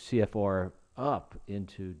the CFR up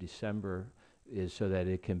into December is so that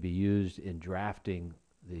it can be used in drafting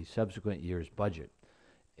the subsequent year's budget,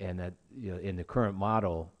 and that, you know, in the current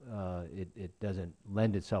model it doesn't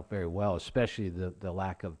lend itself very well, especially the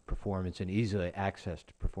lack of performance and easily accessed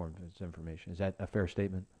performance information. Is that a fair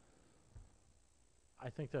statement? I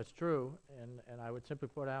think that's true, and I would simply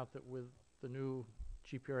put out that with the new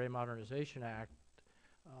GPRA Modernization Act,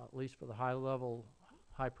 at least for the high-level,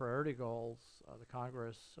 high-priority goals, the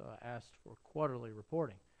Congress asked for quarterly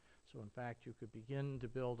reporting. So in fact, you could begin to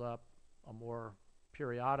build up a more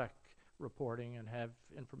periodic reporting and have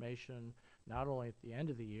information not only at the end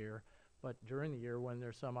of the year, but during the year when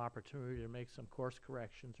there's some opportunity to make some course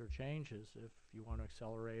corrections or changes if you want to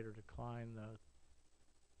accelerate or decline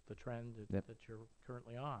the trend that you're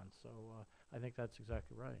currently on. So I think that's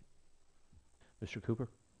exactly right. Mr. Cooper?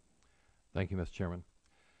 Thank you, Mr. Chairman.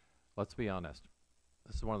 Let's be honest.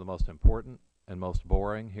 This is one of the most important and most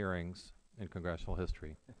boring hearings in congressional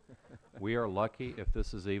history. We are lucky if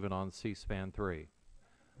this is even on C-SPAN 3.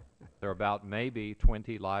 There are about maybe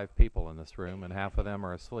 20 live people in this room, and half of them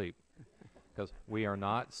are asleep, because we are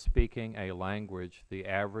not speaking a language the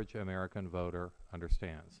average American voter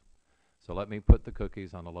understands. So let me put the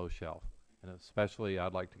cookies on the low shelf. And especially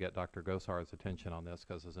I'd like to get Dr. Gosar's attention on this,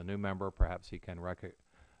 because as a new member, perhaps he can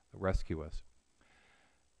rescue us.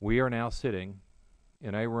 We are now sitting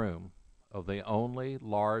in a room of the only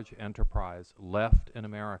large enterprise left in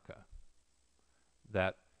America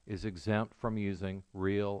that is exempt from using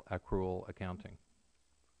real accrual accounting.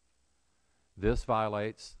 This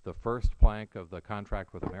violates the first plank of the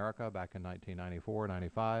contract with America back in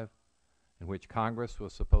 1994-95, in which Congress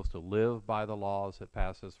was supposed to live by the laws it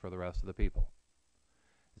passes for the rest of the people.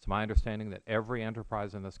 It's my understanding that every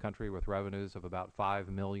enterprise in this country with revenues of about $5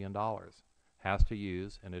 million has to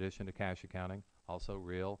use, in addition to cash accounting, also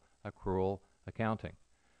real accrual accounting.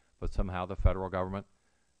 But somehow the federal government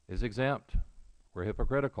is exempt. We're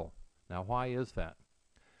hypocritical. Now, why is that?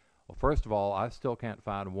 Well, first of all, I still can't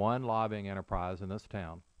find one lobbying enterprise in this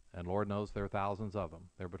town, and Lord knows there are thousands of them.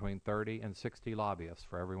 There are between 30 and 60 lobbyists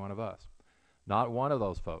for every one of us. Not one of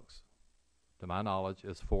those folks, to my knowledge,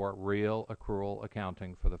 is for real accrual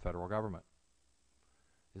accounting for the federal government.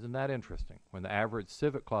 Isn't that interesting? When the average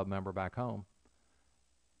Civic Club member back home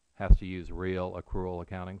has to use real accrual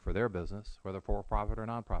accounting for their business, whether for-profit or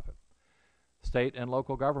non-profit. State and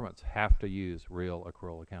local governments have to use real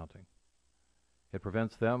accrual accounting. It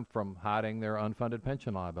prevents them from hiding their unfunded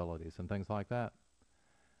pension liabilities and things like that.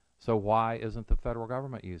 So why isn't the federal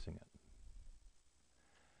government using it?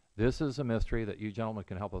 This is a mystery that you gentlemen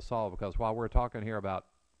can help us solve, because while we're talking here about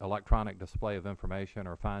electronic display of information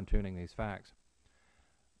or fine-tuning these facts,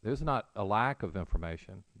 there's not a lack of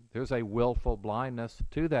information. There's a willful blindness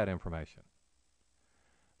to that information.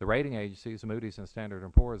 The rating agencies, Moody's and Standard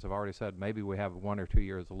 & Poor's, have already said maybe we have 1 or 2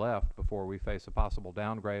 years left before we face a possible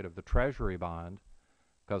downgrade of the Treasury bond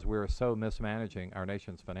because we're so mismanaging our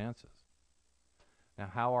nation's finances. Now,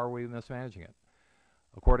 how are we mismanaging it?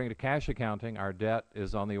 According to cash accounting, our debt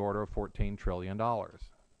is on the order of $14 trillion. But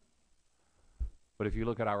if you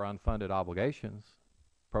look at our unfunded obligations,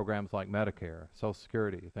 programs like Medicare, Social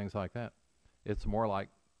Security, things like that, it's more like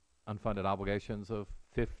unfunded obligations of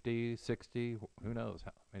 50, 60, who knows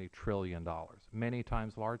how many trillion dollars, many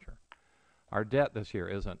times larger. Our debt this year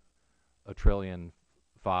isn't $1.5 trillion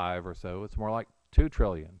or so, it's more like $2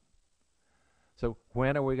 trillion. So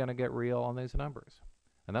when are we going to get real on these numbers?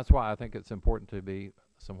 And that's why I think it's important to be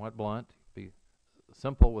somewhat blunt, be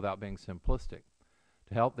simple without being simplistic,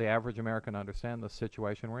 to help the average American understand the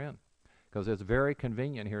situation we're in. Because it's very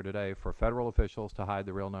convenient here today for federal officials to hide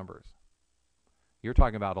the real numbers. You're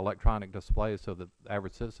talking about electronic displays so that the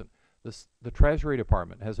average citizen. The Treasury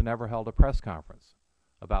Department has never held a press conference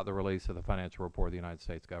about the release of the financial report of the United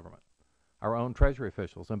States government. Our own Treasury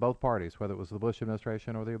officials in both parties, whether it was the Bush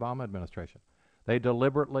administration or the Obama administration, they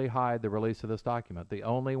deliberately hide the release of this document, the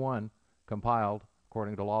only one compiled,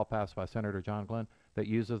 according to law passed by Senator John Glenn, that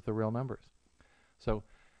uses the real numbers. So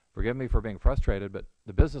forgive me for being frustrated, but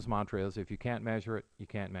the business mantra is if you can't measure it, you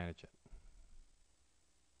can't manage it.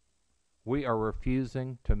 We are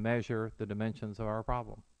refusing to measure the dimensions of our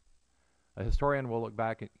problem. A historian will look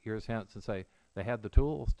back at years hence and say they had the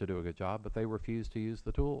tools to do a good job, but they refused to use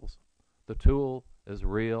the tools. The tool is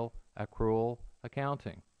real accrual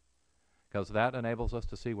accounting, because that enables us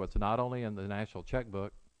to see what's not only in the national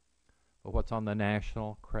checkbook, but what's on the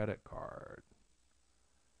national credit card.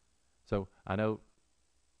 So I know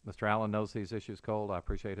Mr. Allen knows these issues cold. I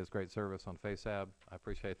appreciate his great service on FASAB. I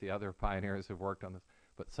appreciate the other pioneers who've worked on this.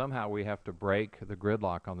 But somehow we have to break the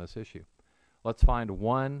gridlock on this issue. Let's find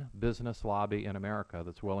one business lobby in America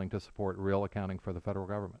that's willing to support real accounting for the federal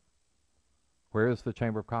government. Where is the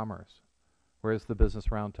Chamber of Commerce? Where is the Business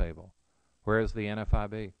Roundtable? Where is the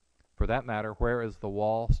NFIB? For that matter, where is the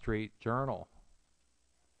Wall Street Journal?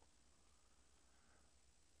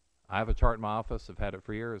 I have a chart in my office. I've had it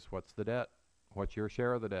for years. What's the debt? What's your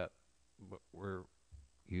share of the debt? We're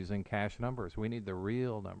using cash numbers. We need the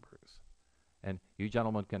real numbers. And you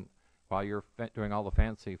gentlemen can, while you're doing all the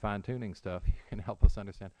fancy fine-tuning stuff, you can help us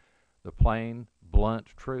understand the plain, blunt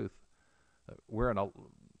truth. We're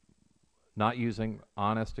not using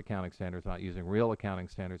honest accounting standards, not using real accounting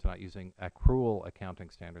standards, not using accrual accounting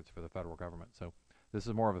standards for the federal government. So this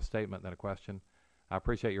is more of a statement than a question. I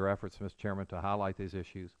appreciate your efforts, Mr. Chairman, to highlight these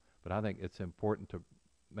issues, but I think it's important to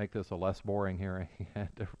make this a less boring hearing and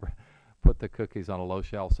to put the cookies on a low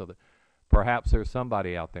shelf so that perhaps there's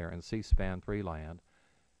somebody out there in C-SPAN 3 land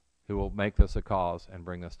who will make this a cause and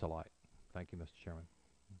bring this to light. Thank you, Mr. Chairman.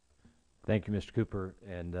 Thank you, Mr. Cooper,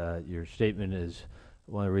 and your statement is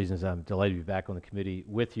one of the reasons I'm delighted to be back on the committee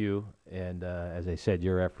with you, and as I said,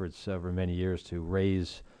 your efforts over many years to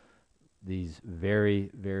raise these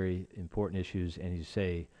very, very important issues, and you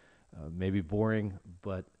say maybe boring,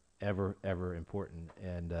 but ever, ever important,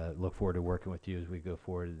 and look forward to working with you as we go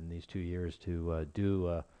forward in these 2 years to do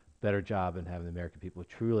a better job in having the American people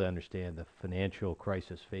truly understand the financial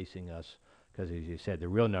crisis facing us, because as you said, the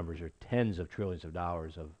real numbers are tens of trillions of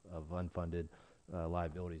dollars of unfunded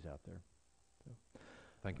liabilities out there. So.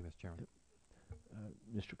 Thank you, Mr. Chairman.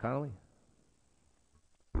 Mr. Connolly?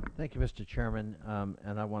 Thank you, Mr. Chairman,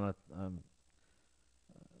 and I want to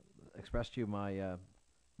express to you my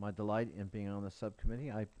my delight in being on the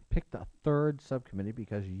subcommittee. I picked a third subcommittee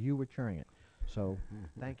because you were chairing it. So,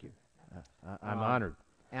 thank you. I'm honored.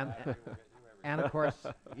 And, and of course,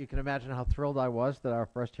 you can imagine how thrilled I was that our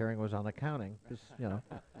first hearing was on accounting, because, you know,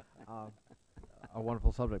 a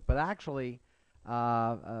wonderful subject. But actually,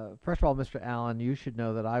 first of all, Mr. Allen, you should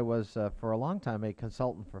know that I was, for a long time, a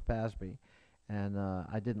consultant for FASB. And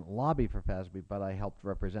I didn't lobby for FASB, but I helped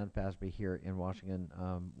represent FASB here in Washington,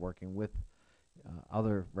 working with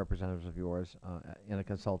other representatives of yours in a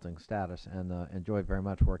consulting status, and enjoyed very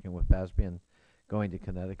much working with FASB and going to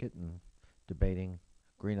Connecticut and debating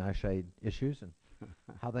green eyeshade issues and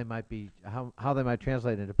how they might be how they might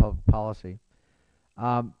translate into public policy.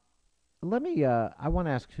 Let me I want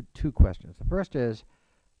to ask two questions. The first is,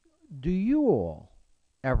 do you all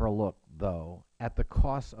ever look, though, at the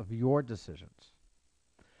costs of your decisions?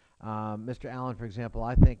 Mr. Allen, for example,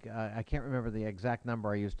 I think I can't remember the exact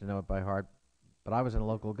number, I used to know it by heart, but I was in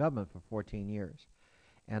local government for 14 years,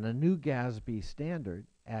 and a new GASB standard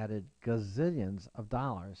added gazillions of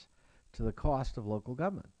dollars to the cost of local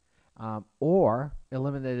government, or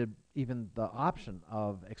eliminated even the option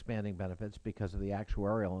of expanding benefits because of the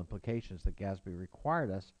actuarial implications that GASB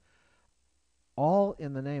required us, all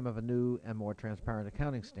in the name of a new and more transparent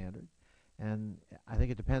accounting standard. And I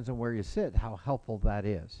think it depends on where you sit how helpful that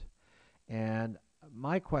is. And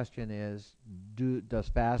my question is, does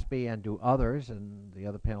FASB and do others, and the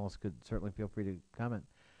other panelists could certainly feel free to comment,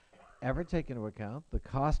 ever take into account the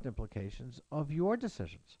cost implications of your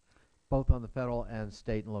decisions, both on the federal and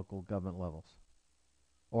state and local government levels,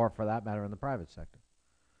 or for that matter in the private sector?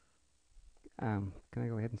 Can I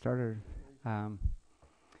go ahead and start? Or,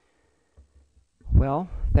 well,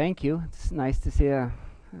 thank you. It's nice to see a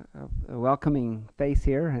welcoming face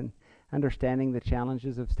here and understanding the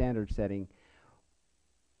challenges of standard setting.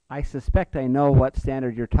 I suspect I know what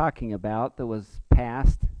standard you're talking about that was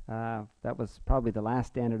passed. That was probably the last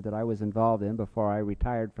standard that I was involved in before I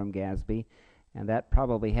retired from GASB, and that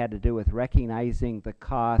probably had to do with recognizing the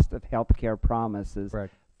cost of healthcare promises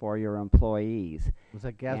for your employees. Was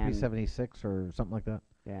that GASB 76 or something like that?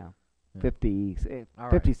 Yeah, Yeah.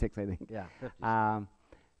 56, I think. Yeah, 56.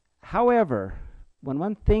 However, when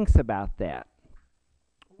one thinks about that,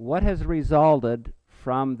 what has resulted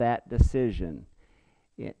from that decision?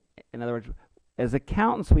 In other words, as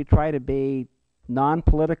accountants, we try to be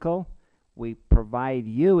non-political. We provide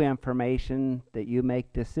you information that you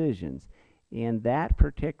make decisions. In that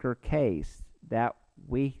particular case, that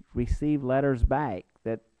we receive letters back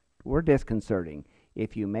that were disconcerting.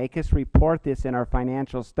 If you make us report this in our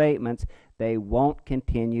financial statements, they won't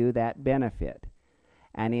continue that benefit.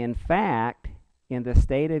 And in fact, in the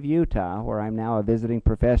state of Utah, where I'm now a visiting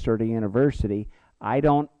professor at a university, I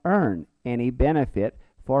don't earn any benefit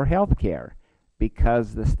for health care,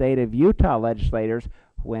 because the state of Utah legislators,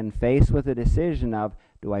 when faced with a decision of,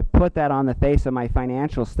 do I put that on the face of my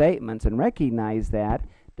financial statements and recognize that,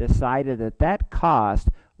 decided that that cost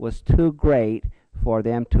was too great for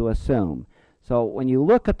them to assume. So when you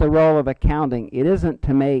look at the role of accounting, it isn't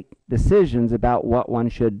to make decisions about what one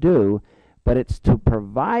should do, but it's to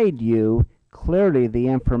provide you clearly the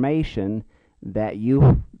information that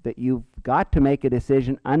you've got to make a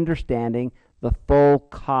decision understanding the full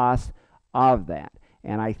cost of that.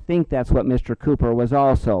 And I think that's what Mr. Cooper was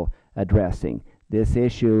also addressing, this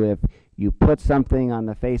issue. If you put something on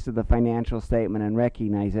the face of the financial statement and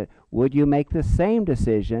recognize it, would you make the same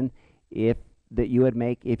decision that you would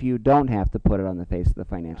make if you don't have to put it on the face of the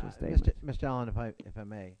financial statement? Mr. Allen, if I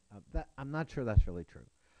may, I'm not sure that's really true.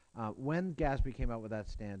 When GASB came out with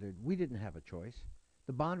that standard, we didn't have a choice.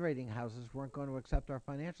 The bond rating houses weren't going to accept our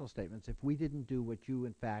financial statements if we didn't do what you,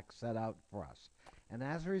 in fact, set out for us. And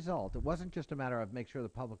as a result, it wasn't just a matter of make sure the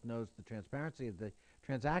public knows the transparency of the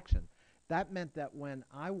transaction. That meant that when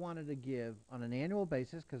I wanted to give on an annual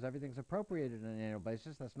basis, because everything's appropriated on an annual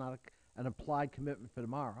basis, that's not an applied commitment for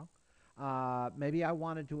tomorrow, maybe I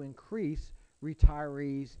wanted to increase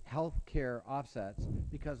retirees' health care offsets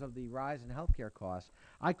because of the rise in health care costs.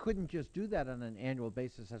 I couldn't just do that on an annual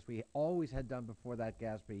basis as we always had done before that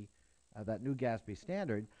GASB, that new GASB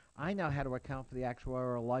standard. I now had to account for the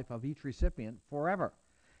actuarial life of each recipient forever.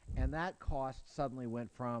 And that cost suddenly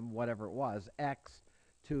went from whatever it was, X,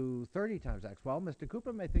 to 30 times X. Well, Mr.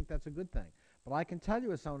 Cooper may think that's a good thing, but I can tell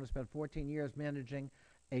you as someone who spent 14 years managing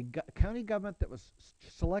a county government that was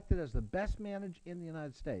selected as the best managed in the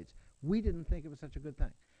United States, we didn't think it was such a good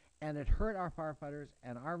thing. And it hurt our firefighters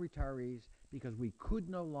and our retirees because we could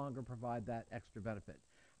no longer provide that extra benefit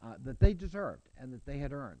that they deserved and that they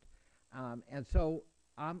had earned. And so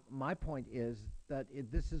my point is that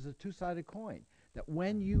this is a two-sided coin, that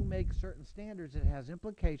when you make certain standards, it has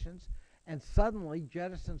implications and suddenly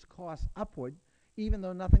jettisons costs upward even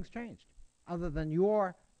though nothing's changed, other than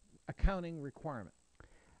your accounting requirement.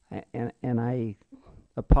 And I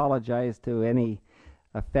apologize to any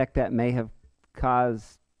effect that may have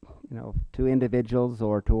caused, to individuals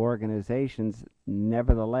or to organizations.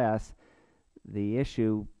 Nevertheless, the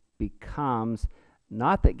issue becomes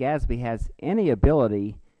not that GASB has any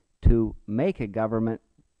ability to make a government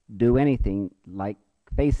do anything, like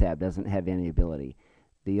FASAB doesn't have any ability.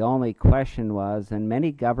 The only question was, and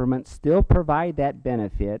many governments still provide that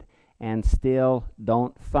benefit and still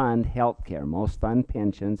don't fund health care. Most fund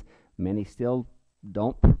pensions. Many still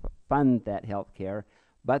don't fund that health care,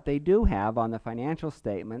 but they do have on the financial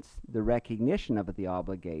statements the recognition of the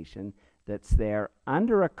obligation that's there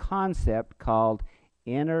under a concept called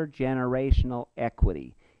intergenerational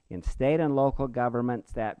equity. In state and local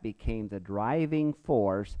governments, that became the driving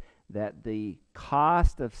force, that the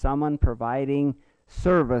cost of someone providing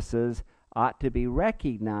services ought to be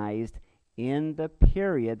recognized in the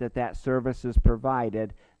period that that service is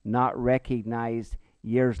provided, not recognized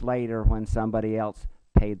years later when somebody else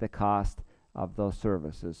paid the cost of those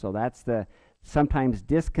services. So that's the sometimes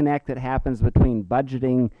disconnect that happens between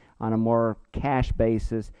budgeting on a more cash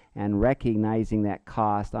basis and recognizing that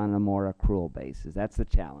cost on a more accrual basis. That's the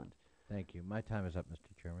challenge. Thank you. My time is up,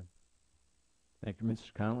 Mr. Chairman. Thank you,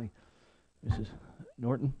 Mr. Connolly. Mrs.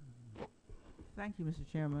 Norton? Thank you, Mr.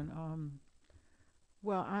 Chairman.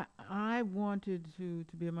 Well, I wanted to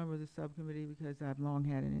be a member of the subcommittee because I've long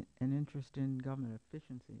had an interest in government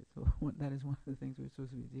efficiency. So that is one of the things we're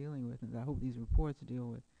supposed to be dealing with, and I hope these reports deal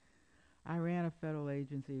with. I ran a federal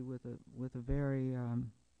agency with a very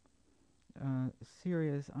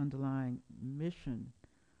serious underlying mission,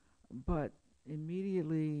 but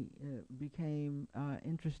immediately became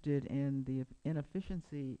interested in the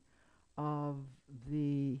inefficiency of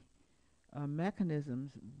the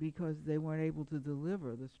mechanisms because they weren't able to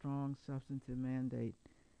deliver the strong substantive mandate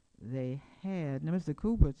they had. Now, Mr.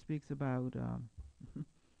 Cooper speaks about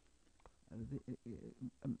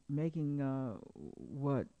making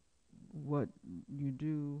what you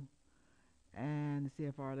do and the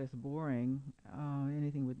CFR less boring.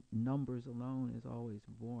 Anything with numbers alone is always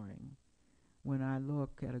boring. When I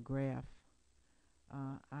look at a graph,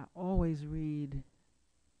 I always read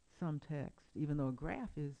some text, even though a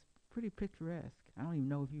graph is pretty picturesque. I don't even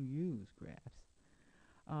know if you use graphs.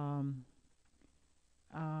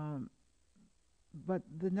 But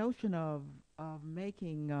the notion of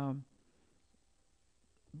making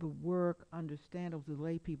the work understandable to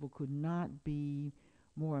lay people could not be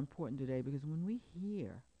more important today, because when we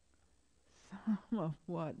hear some of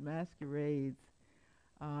what masquerades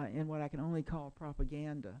in what I can only call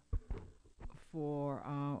propaganda for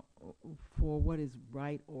what is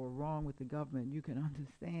right or wrong with the government, you can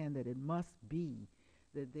understand that it must be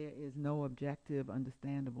that there is no objective,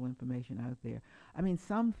 understandable information out there. I mean,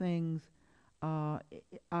 some things are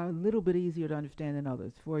a little bit easier to understand than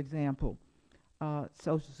others. For example,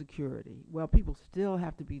 Social Security. Well, people still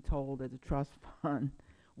have to be told that the trust fund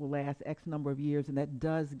will last X number of years, and that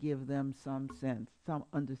does give them some sense, a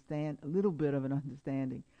little bit of an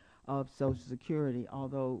understanding of Social Security,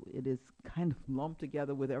 although it is kind of lumped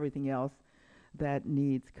together with everything else that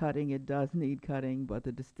needs cutting. It does need cutting, but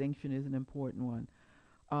the distinction is an important one.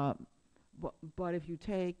 But if you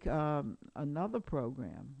take another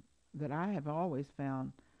program that I have always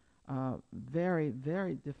found very,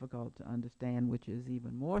 very difficult to understand, which is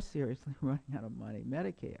even more seriously running out of money,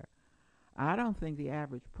 Medicare, I don't think the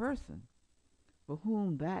average person for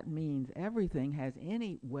whom that means everything has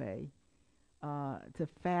any way to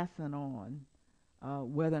fasten on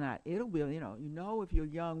whether or not it'll be, if you're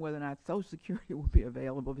young, whether or not Social Security will be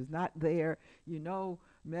available. If it's not there,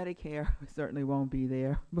 Medicare certainly won't be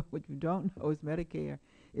there. But what you don't know is Medicare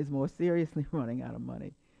is more seriously running out of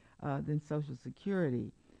money than Social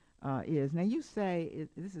Security is. Now, you say,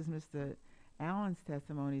 this is Mr. Allen's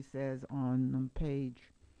testimony, says on page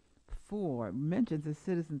 4, mentions a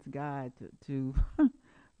citizen's guide to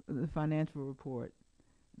the financial report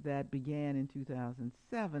that began in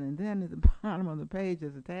 2007, and then at the bottom of the page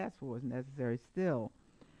there's a task force necessary still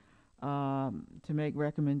to make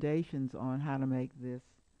recommendations on how to make this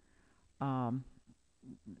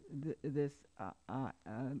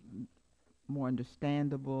more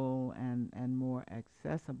understandable and more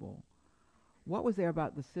accessible. What was there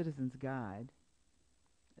about the citizen's guide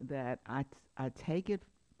that I take it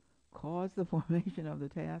caused the formation of the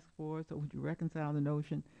task force? Or would you reconcile the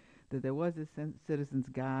notion that there was this citizen's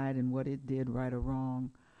guide and what it did right or wrong,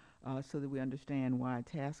 so that we understand why a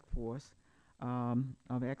task force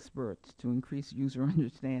of experts to increase user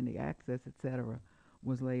understanding, access, etc.,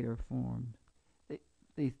 was later formed?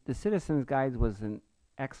 The Citizens Guide was an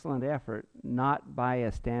excellent effort, not by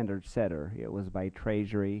a standard setter. It was by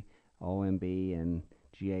Treasury, OMB and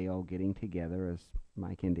GAO getting together, as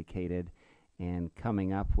Mike indicated, and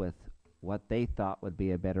coming up with what they thought would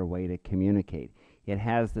be a better way to communicate. It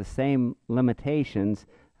has the same limitations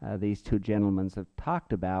these two gentlemen have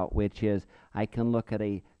talked about, which is I can look at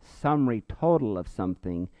a summary total of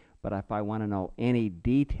something, but if I want to know any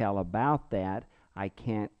detail about that, I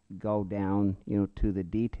can't go down, to the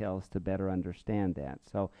details to better understand that.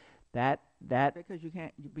 So that Because you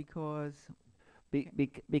can't, because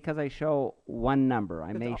because I show one number,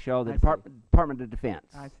 I may show the I see. Department of Defense.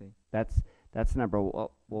 I see. That's the number.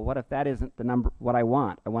 Well, what if that isn't the number? What I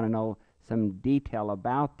want? I want to know some detail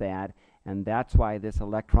about that, and that's why this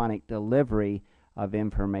electronic delivery of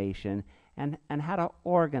information and how to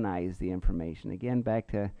organize the information. Again,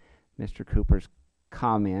 back to Mr. Cooper's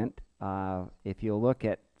comment. If you look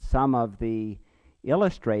at some of the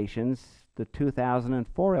illustrations, the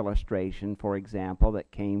 2004 illustration, for example,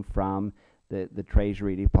 that came from the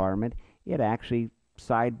Treasury Department, it actually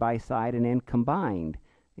side by side and then combined,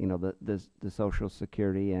 the Social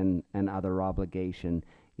Security and other obligation,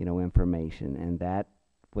 information, and that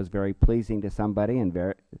was very pleasing to somebody and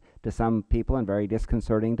to some people and very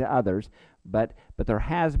disconcerting to others. But there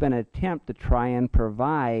has been an attempt to try and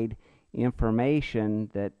provide information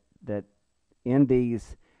that in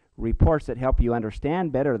these reports that help you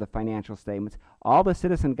understand better the financial statements. All the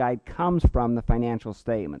Citizen Guide comes from the financial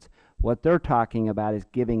statements. What they're talking about is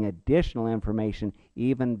giving additional information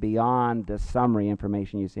even beyond the summary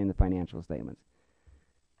information you see in the financial statements.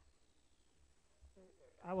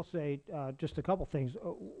 I will say just a couple things.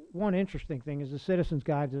 One interesting thing is the Citizens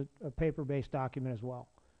Guide is a paper-based document as well.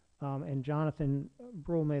 And Jonathan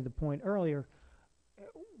Breul made the point earlier,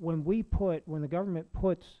 when the government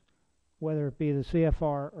puts, whether it be the CFR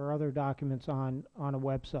or other documents on a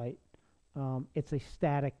website, it's a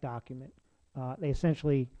static document. They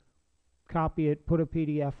essentially copy it, put a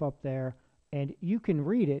PDF up there, and you can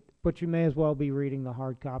read it, but you may as well be reading the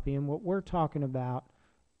hard copy. And what we're talking about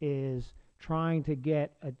is trying to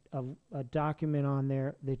get a document on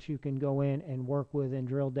there that you can go in and work with and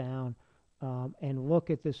drill down and look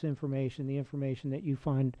at this information, the information that you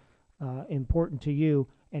find important to you,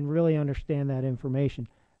 and really understand that information.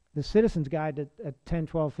 The Citizen's Guide to a 10,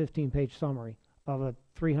 12, 15-page summary of a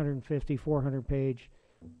 350, 400-page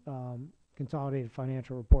consolidated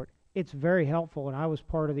financial report. It's very helpful, and I was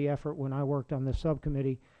part of the effort when I worked on the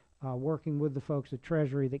subcommittee, working with the folks at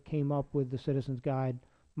Treasury that came up with the Citizen's Guide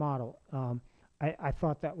model. I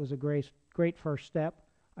thought that was a great first step.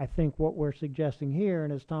 I think what we're suggesting here,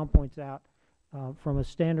 and as Tom points out, from a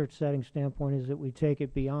standard setting standpoint, is that we take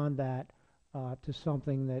it beyond that to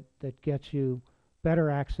something that gets you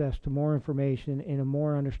better access to more information in a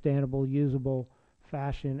more understandable, usable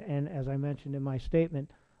fashion. And as I mentioned in my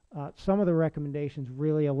statement, some of the recommendations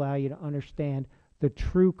really allow you to understand the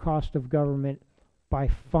true cost of government by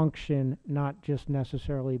function, not just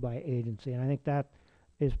necessarily by agency. And I think that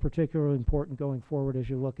is particularly important going forward as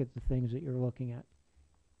you look at the things that you're looking at.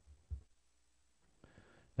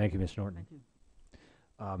 Thank you, Mr. Norton. Thank you.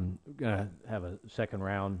 We're going to have a second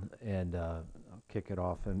round, and I'll kick it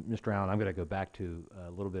off. And Mr. Allen, I'm going to go back to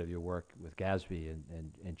a little bit of your work with GASB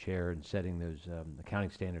and chair and setting those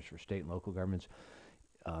accounting standards for state and local governments.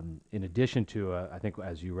 In addition to, I think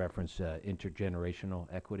as you referenced, intergenerational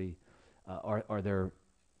equity, are there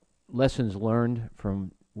lessons learned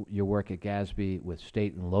from your work at GASB with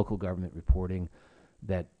state and local government reporting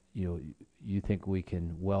that you think we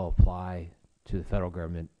can well apply to the federal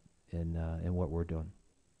government in what we're doing?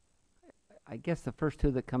 I guess the first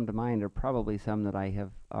two that come to mind are probably some that I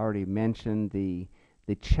have already mentioned. The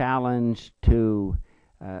challenge to,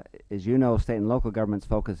 as you know, state and local governments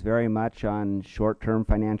focus very much on short-term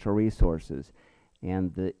financial resources,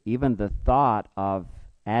 and even the thought of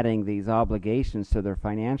adding these obligations to their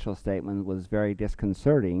financial statement was very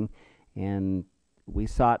disconcerting, and we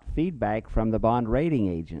sought feedback from the bond rating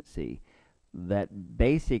agency that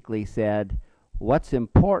basically said, what's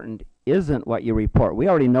important isn't what you report. We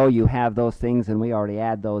already know you have those things and we already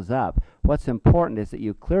add those up. What's important is that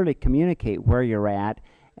you clearly communicate where you're at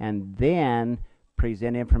and then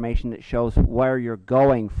present information that shows where you're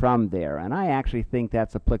going from there. And I actually think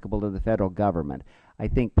that's applicable to the federal government. I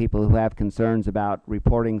think people who have concerns about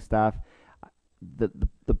reporting stuff, the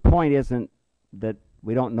point isn't that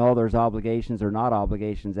we don't know there's obligations or not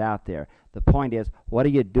obligations out there. The point is, what are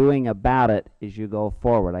you doing about it as you go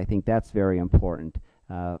forward? I think that's very important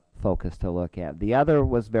focus to look at. The other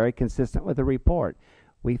was very consistent with the report.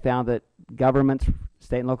 We found that governments,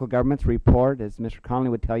 state and local governments, report, as Mr. Connolly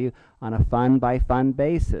would tell you, on a fund-by-fund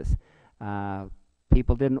basis.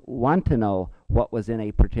 People didn't want to know what was in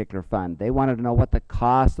a particular fund. They wanted to know what the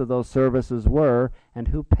cost of those services were and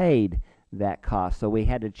who paid that cost. So we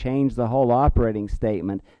had to change the whole operating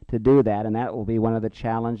statement to do that, and that will be one of the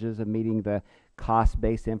challenges of meeting the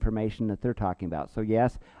cost-based information that they're talking about. So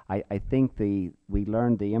yes, I think we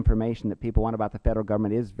learned the information that people want about the federal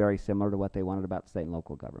government is very similar to what they wanted about state and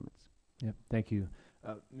local governments. Yep, thank you.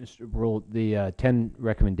 Mr. Breul, the 10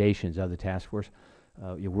 recommendations of the task force,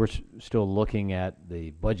 we're still looking at the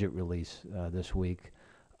budget release this week.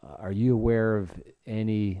 Are you aware of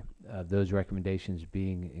any of those recommendations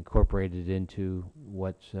being incorporated into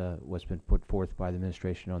what's been put forth by the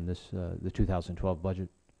administration on this the 2012 budget?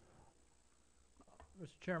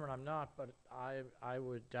 Mr. Chairman, I'm not, but I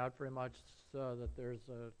would doubt very much that there's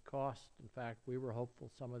a cost. In fact, we were hopeful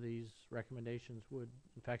some of these recommendations would,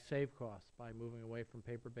 in fact, save costs by moving away from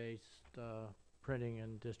paper-based printing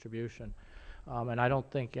and distribution. And I don't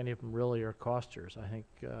think any of them really are costers. I think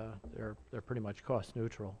they're pretty much cost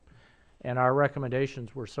neutral. And our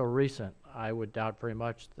recommendations were so recent, I would doubt very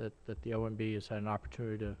much that the OMB has had an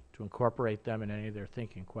opportunity to incorporate them in any of their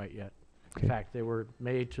thinking quite yet. Okay. In fact, they were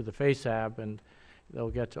made to the FASAB, and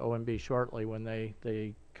they'll get to OMB shortly when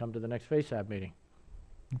they come to the next FASAB meeting.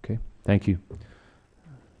 Okay, thank you.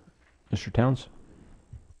 Mr. Towns?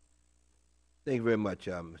 Thank you very much,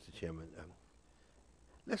 Mr. Chairman.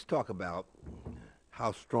 Let's talk about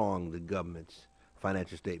how strong the government's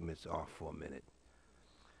financial statements are for a minute.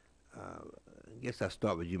 I guess I'll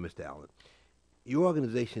start with you, Mr. Allen. Your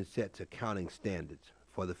organization sets accounting standards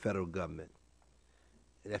for the federal government.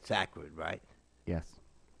 That's accurate, right? Yes.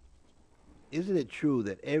 Isn't it true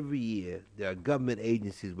that every year there are government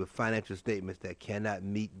agencies with financial statements that cannot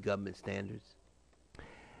meet government standards?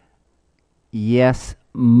 Yes,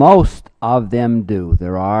 most of them do.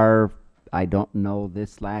 There are, I don't know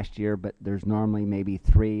this last year, but there's normally maybe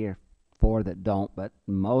 3 or 4 that don't, but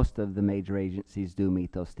most of the major agencies do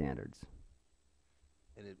meet those standards.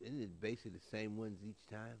 And isn't it basically the same ones each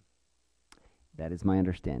time? That is my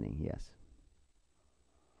understanding, yes.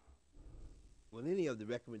 Will any of the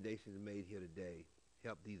recommendations made here today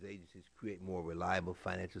help these agencies create more reliable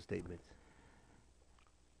financial statements?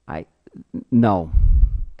 No.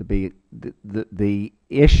 The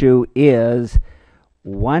issue is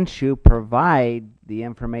once you provide the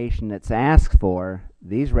information that's asked for,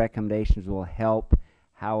 these recommendations will help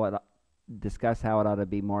discuss how it ought to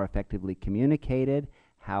be more effectively communicated,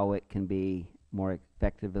 how it can be more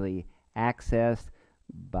effectively accessed,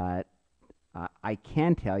 but I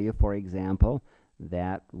can tell you, for example,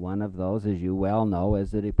 that one of those, as you well know,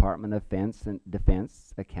 is the Department of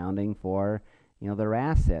Defense accounting for, their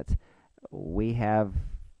assets. We have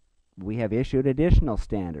issued additional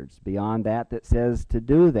standards beyond that says to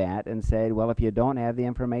do that, and say, well, if you don't have the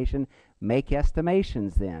information, make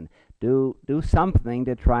estimations then. Do something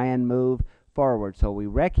to try and move forward. So we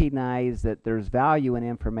recognize that there's value in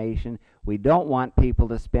information. We don't want people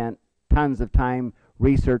to spend tons of time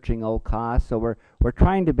researching old costs, so we're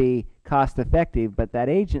trying to be cost effective, but that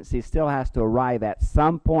agency still has to arrive at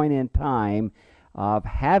some point in time of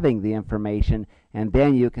having the information, and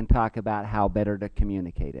then you can talk about how better to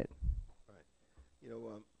communicate it. Right.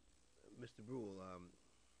 Mr. Breul,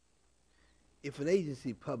 if an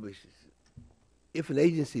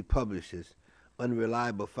agency publishes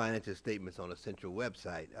unreliable financial statements on a central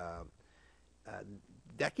website,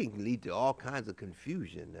 that can lead to all kinds of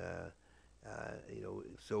confusion.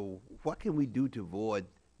 So what can we do to avoid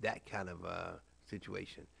that kind of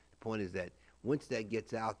situation? The point is that once that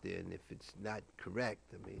gets out there, and if it's not correct,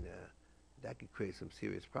 that could create some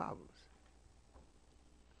serious problems.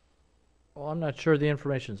 Well, I'm not sure the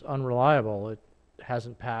information's unreliable. It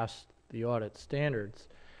hasn't passed the audit standards.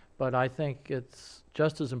 But I think it's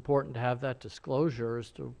just as important to have that disclosure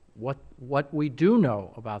as to what we do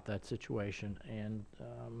know about that situation. And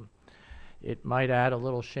it might add a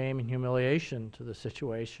little shame and humiliation to the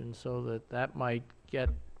situation, so that might get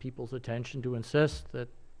people's attention to insist that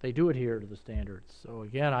they do adhere to the standards. So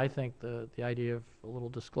again, I think the idea of a little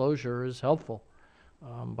disclosure is helpful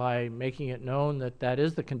by making it known that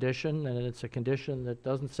is the condition, and it's a condition that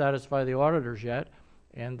doesn't satisfy the auditors yet,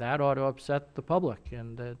 and that ought to upset the public,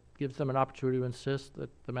 and that gives them an opportunity to insist that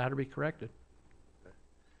the matter be corrected.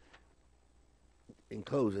 In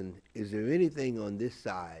closing, is there anything on this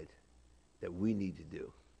side that we need to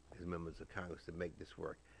do as members of Congress to make this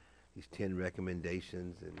work? These 10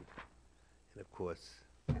 recommendations and of course,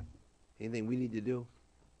 anything we need to do?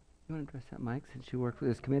 You want to address that, Mike, since you work for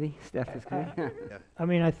this committee, staff this committee?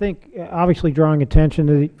 Yeah. I think obviously drawing attention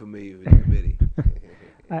to the Familiar with the committee.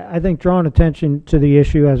 I think drawing attention to the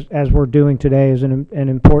issue as we're doing today is an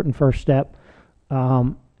important first step.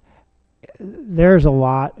 there's a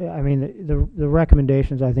lot. I mean, the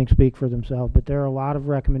recommendations I think speak for themselves, but there are a lot of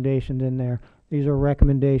recommendations in there. These are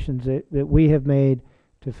recommendations that we have made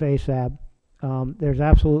to FASAB. There's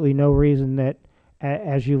absolutely no reason that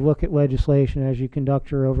as you look at legislation, as you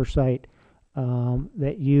conduct your oversight,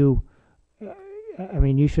 that you, I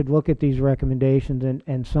mean, you should look at these recommendations,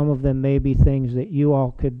 and some of them may be things that you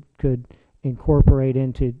all could incorporate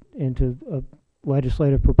into a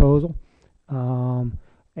legislative proposal.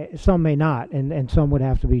 Some may not, and some would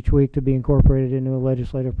have to be tweaked to be incorporated into a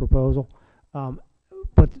legislative proposal.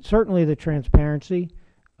 But certainly the transparency,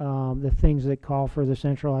 the things that call for the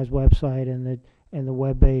centralized website and the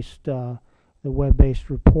web-based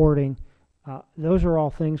reporting, those are all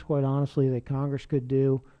things, quite honestly, that Congress could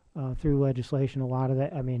do through legislation. A lot of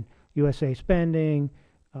that, I mean, USA spending,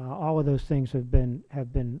 all of those things have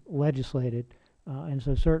been legislated, and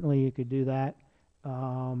so certainly you could do that.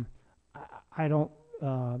 I don't.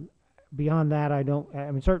 Beyond that, I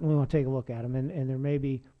mean, certainly want to take a look at them, and there may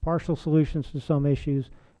be partial solutions to some issues,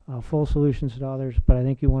 full solutions to others, but I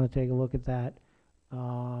think you want to take a look at that.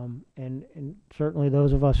 And certainly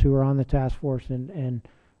those of us who are on the task force and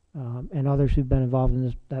others who've been involved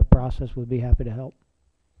in that process would be happy to help.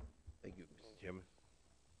 Thank you, Mr. Chairman.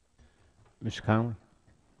 Mr. Conley?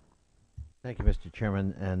 Thank you, Mr.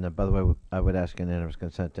 Chairman. And by the way, I would ask unanimous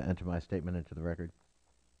consent to enter my statement into the record.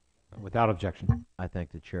 Without objection. I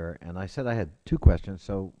thank the chair. And I said I had 2 questions,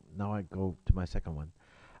 so now I go to my second one.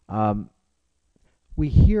 We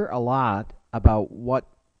hear a lot about what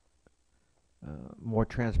more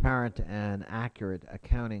transparent and accurate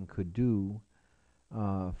accounting could do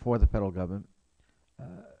for the federal government.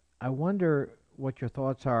 I wonder what your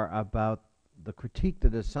thoughts are about the critique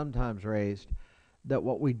that is sometimes raised that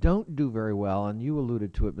what we don't do very well, and you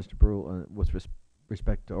alluded to it, Mr. Breul, with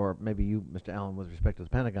respect to, or maybe you, Mr. Allen, with respect to the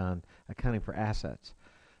Pentagon, accounting for assets.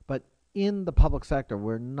 But in the public sector,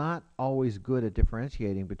 we're not always good at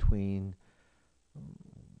differentiating between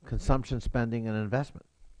consumption spending and investment,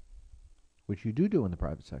 which you do in the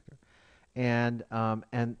private sector. And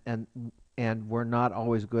we're not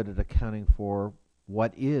always good at accounting for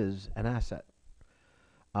what is an asset.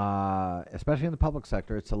 Especially in the public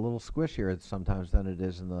sector, it's a little squishier sometimes than it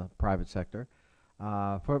is in the private sector,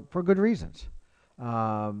 for good reasons.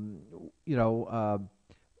 But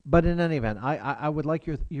in any event, I would like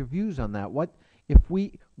your views on that.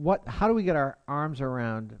 How do we get our arms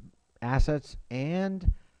around assets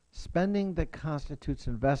and spending that constitutes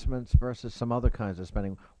investments versus some other kinds of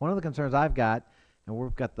spending? One of the concerns I've got, and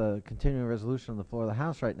we've got the continuing resolution on the floor of the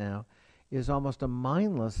House right now, is almost a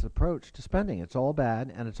mindless approach to spending. It's all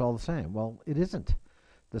bad and it's all the same. Well, it isn't.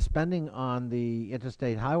 The spending on the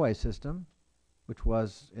interstate highway system, which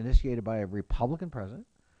was initiated by a Republican president,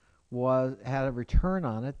 had a return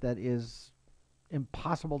on it that is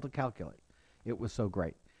impossible to calculate. It was so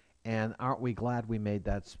great. And aren't we glad we made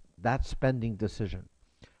that spending decision?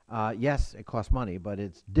 Yes, it costs money, but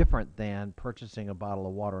it's different than purchasing a bottle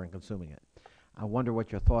of water and consuming it. I wonder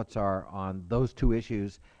what your thoughts are on those 2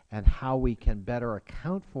 issues and how we can better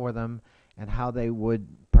account for them and how they would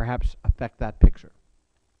perhaps affect that picture.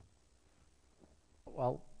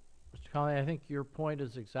 Well, Mr. Conley, I think your point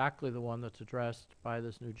is exactly the one that's addressed by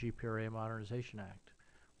this new GPRA Modernization Act,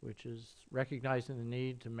 which is recognizing the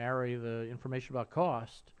need to marry the information about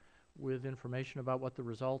cost with information about what the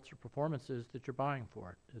results or performance is that you're buying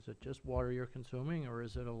for it. Is it just water you're consuming, or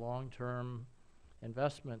is it a long-term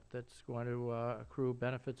investment that's going to accrue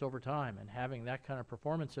benefits over time? And having that kind of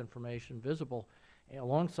performance information visible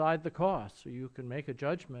alongside the cost, so you can make a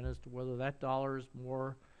judgment as to whether that dollar is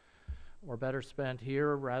more or better spent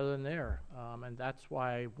here rather than there. And that's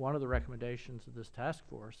why one of the recommendations of this task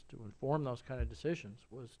force to inform those kind of decisions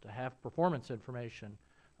was to have performance information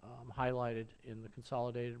highlighted in the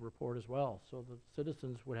consolidated report as well, so the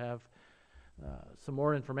citizens would have some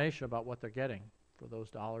more information about what they're getting for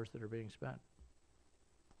those dollars that are being spent.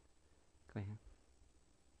 Go ahead.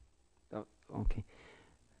 Oh, okay.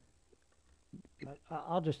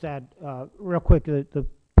 I'll just add real quick that the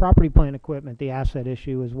property, plant, equipment, the asset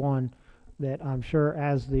issue is one that I'm sure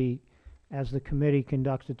as the committee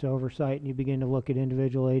conducts its oversight and you begin to look at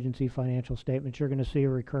individual agency financial statements, you're going to see a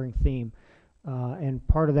recurring theme. And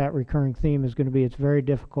part of that recurring theme is going to be it's very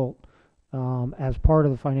difficult as part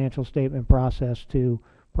of the financial statement process to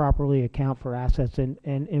properly account for assets. And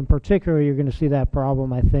in particular, you're going to see that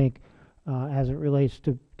problem, I think, as it relates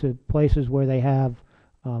to places where they have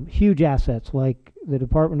huge assets like the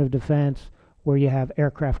Department of Defense, where you have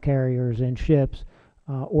aircraft carriers and ships,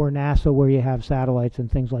 or NASA, where you have satellites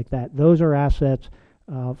and things like that. Those are assets,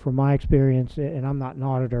 from my experience, and I'm not an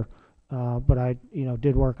auditor, but I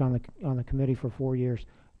did work on the committee for 4 years.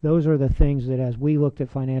 those are the things that, as we looked at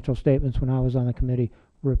financial statements when I was on the committee,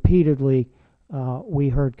 repeatedly we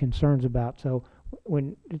heard concerns about. So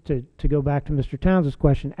when to go back to Mr. Towns'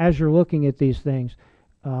 question, as you're looking at these things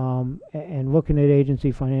and looking at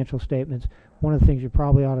agency financial statements, one of the things you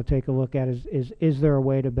probably ought to take a look at is there a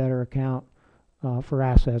way to better account for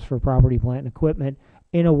assets, for property, plant, and equipment,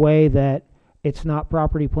 in a way that it's not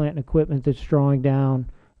property, plant, and equipment that's drawing down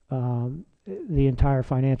the entire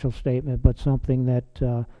financial statement, but something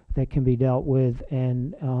that that can be dealt with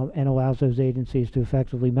and allows those agencies to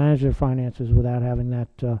effectively manage their finances without having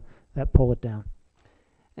that pull it down.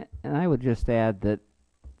 And I would just add that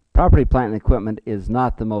property, plant, and equipment is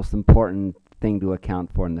not the most important thing to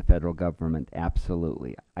account for in the federal government,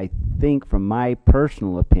 absolutely. I think from my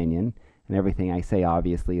personal opinion, and everything I say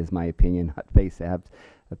obviously is my opinion, not FASAB's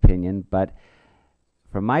opinion, but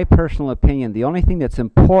from my personal opinion, the only thing that's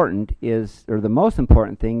important is, or the most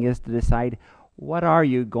important thing is to decide, what are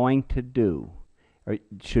you going to do? Or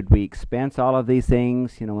should we expense all of these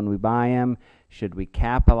things, you know, when we buy them? Should we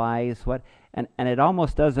capitalize? What? And it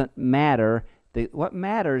almost doesn't matter. What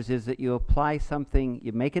matters is that you apply something,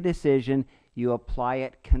 you make a decision, you apply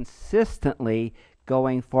it consistently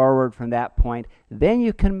going forward from that point. Then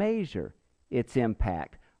you can measure its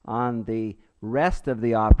impact on the rest of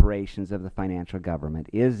the operations of the financial government.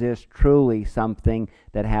 Is this truly something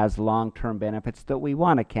that has long-term benefits that we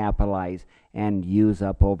want to capitalize and use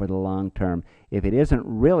up over the long term? If it isn't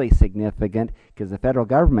really significant, because the federal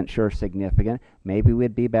government's sure significant, maybe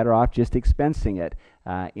we'd be better off just expensing it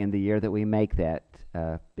in the year that we make that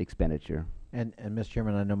expenditure. And Mr.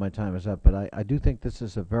 Chairman, I know my time is up, but I do think this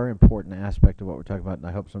is a very important aspect of what we're talking about, and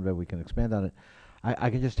I hope someday we can expand on it.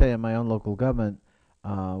 I can just tell you in my own local government,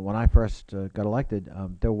 when I first got elected,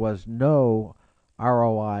 there was no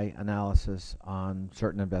ROI analysis on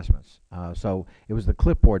certain investments. So it was the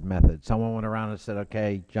clipboard method. Someone went around and said,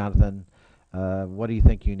 okay, Jonathan, what do you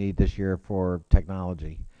think you need this year for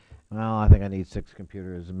technology? Well, I think I need 6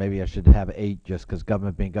 computers, and maybe I should have 8 just because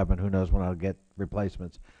government being government, who knows when I'll get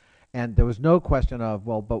replacements. And there was no question of,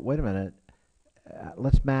 well, but wait a minute,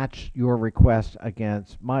 let's match your request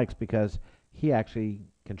against Mike's because he actually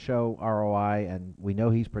can show ROI and we know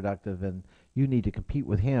he's productive and you need to compete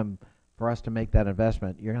with him for us to make that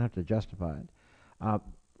investment. You're going to have to justify it.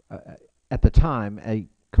 At the time, a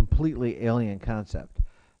completely alien concept.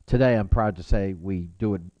 Today, I'm proud to say we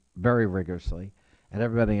do it very rigorously, and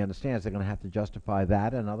everybody understands they're going to have to justify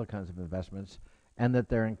that and other kinds of investments, and that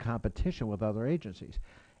they're in competition with other agencies.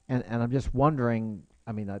 And I'm just wondering,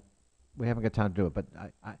 I mean, we haven't got time to do it, but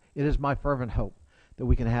it is my fervent hope that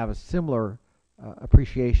we can have a similar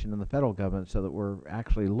appreciation in the federal government so that we're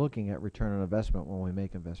actually looking at return on investment when we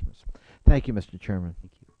make investments. Thank you, Mr. Chairman.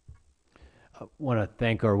 Thank you. I want to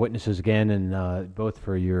thank our witnesses again, and both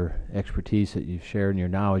for your expertise that you've shared and your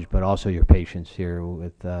knowledge, but also your patience here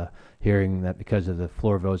with hearing that because of the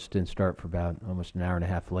floor votes didn't start for about almost an hour and a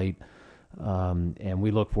half late. And we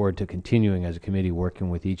look forward to continuing as a committee working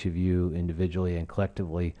with each of you individually and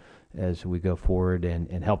collectively as we go forward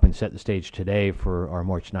and helping set the stage today for our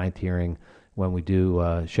March 9th hearing when we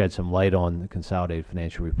do shed some light on the consolidated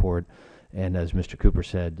financial report. And as Mr. Cooper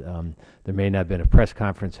said, there may not have been a press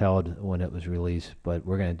conference held when it was released, but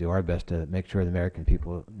we're going to do our best to make sure the American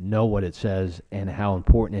people know what it says and how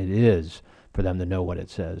important it is for them to know what it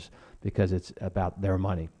says, because it's about their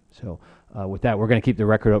money. So with that, we're going to keep the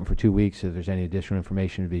record open for 2 weeks. If there's any additional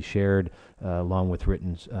information to be shared, along with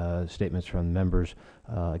written statements from members,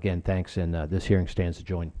 again, thanks, and this hearing stands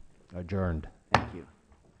adjourned. Thank you.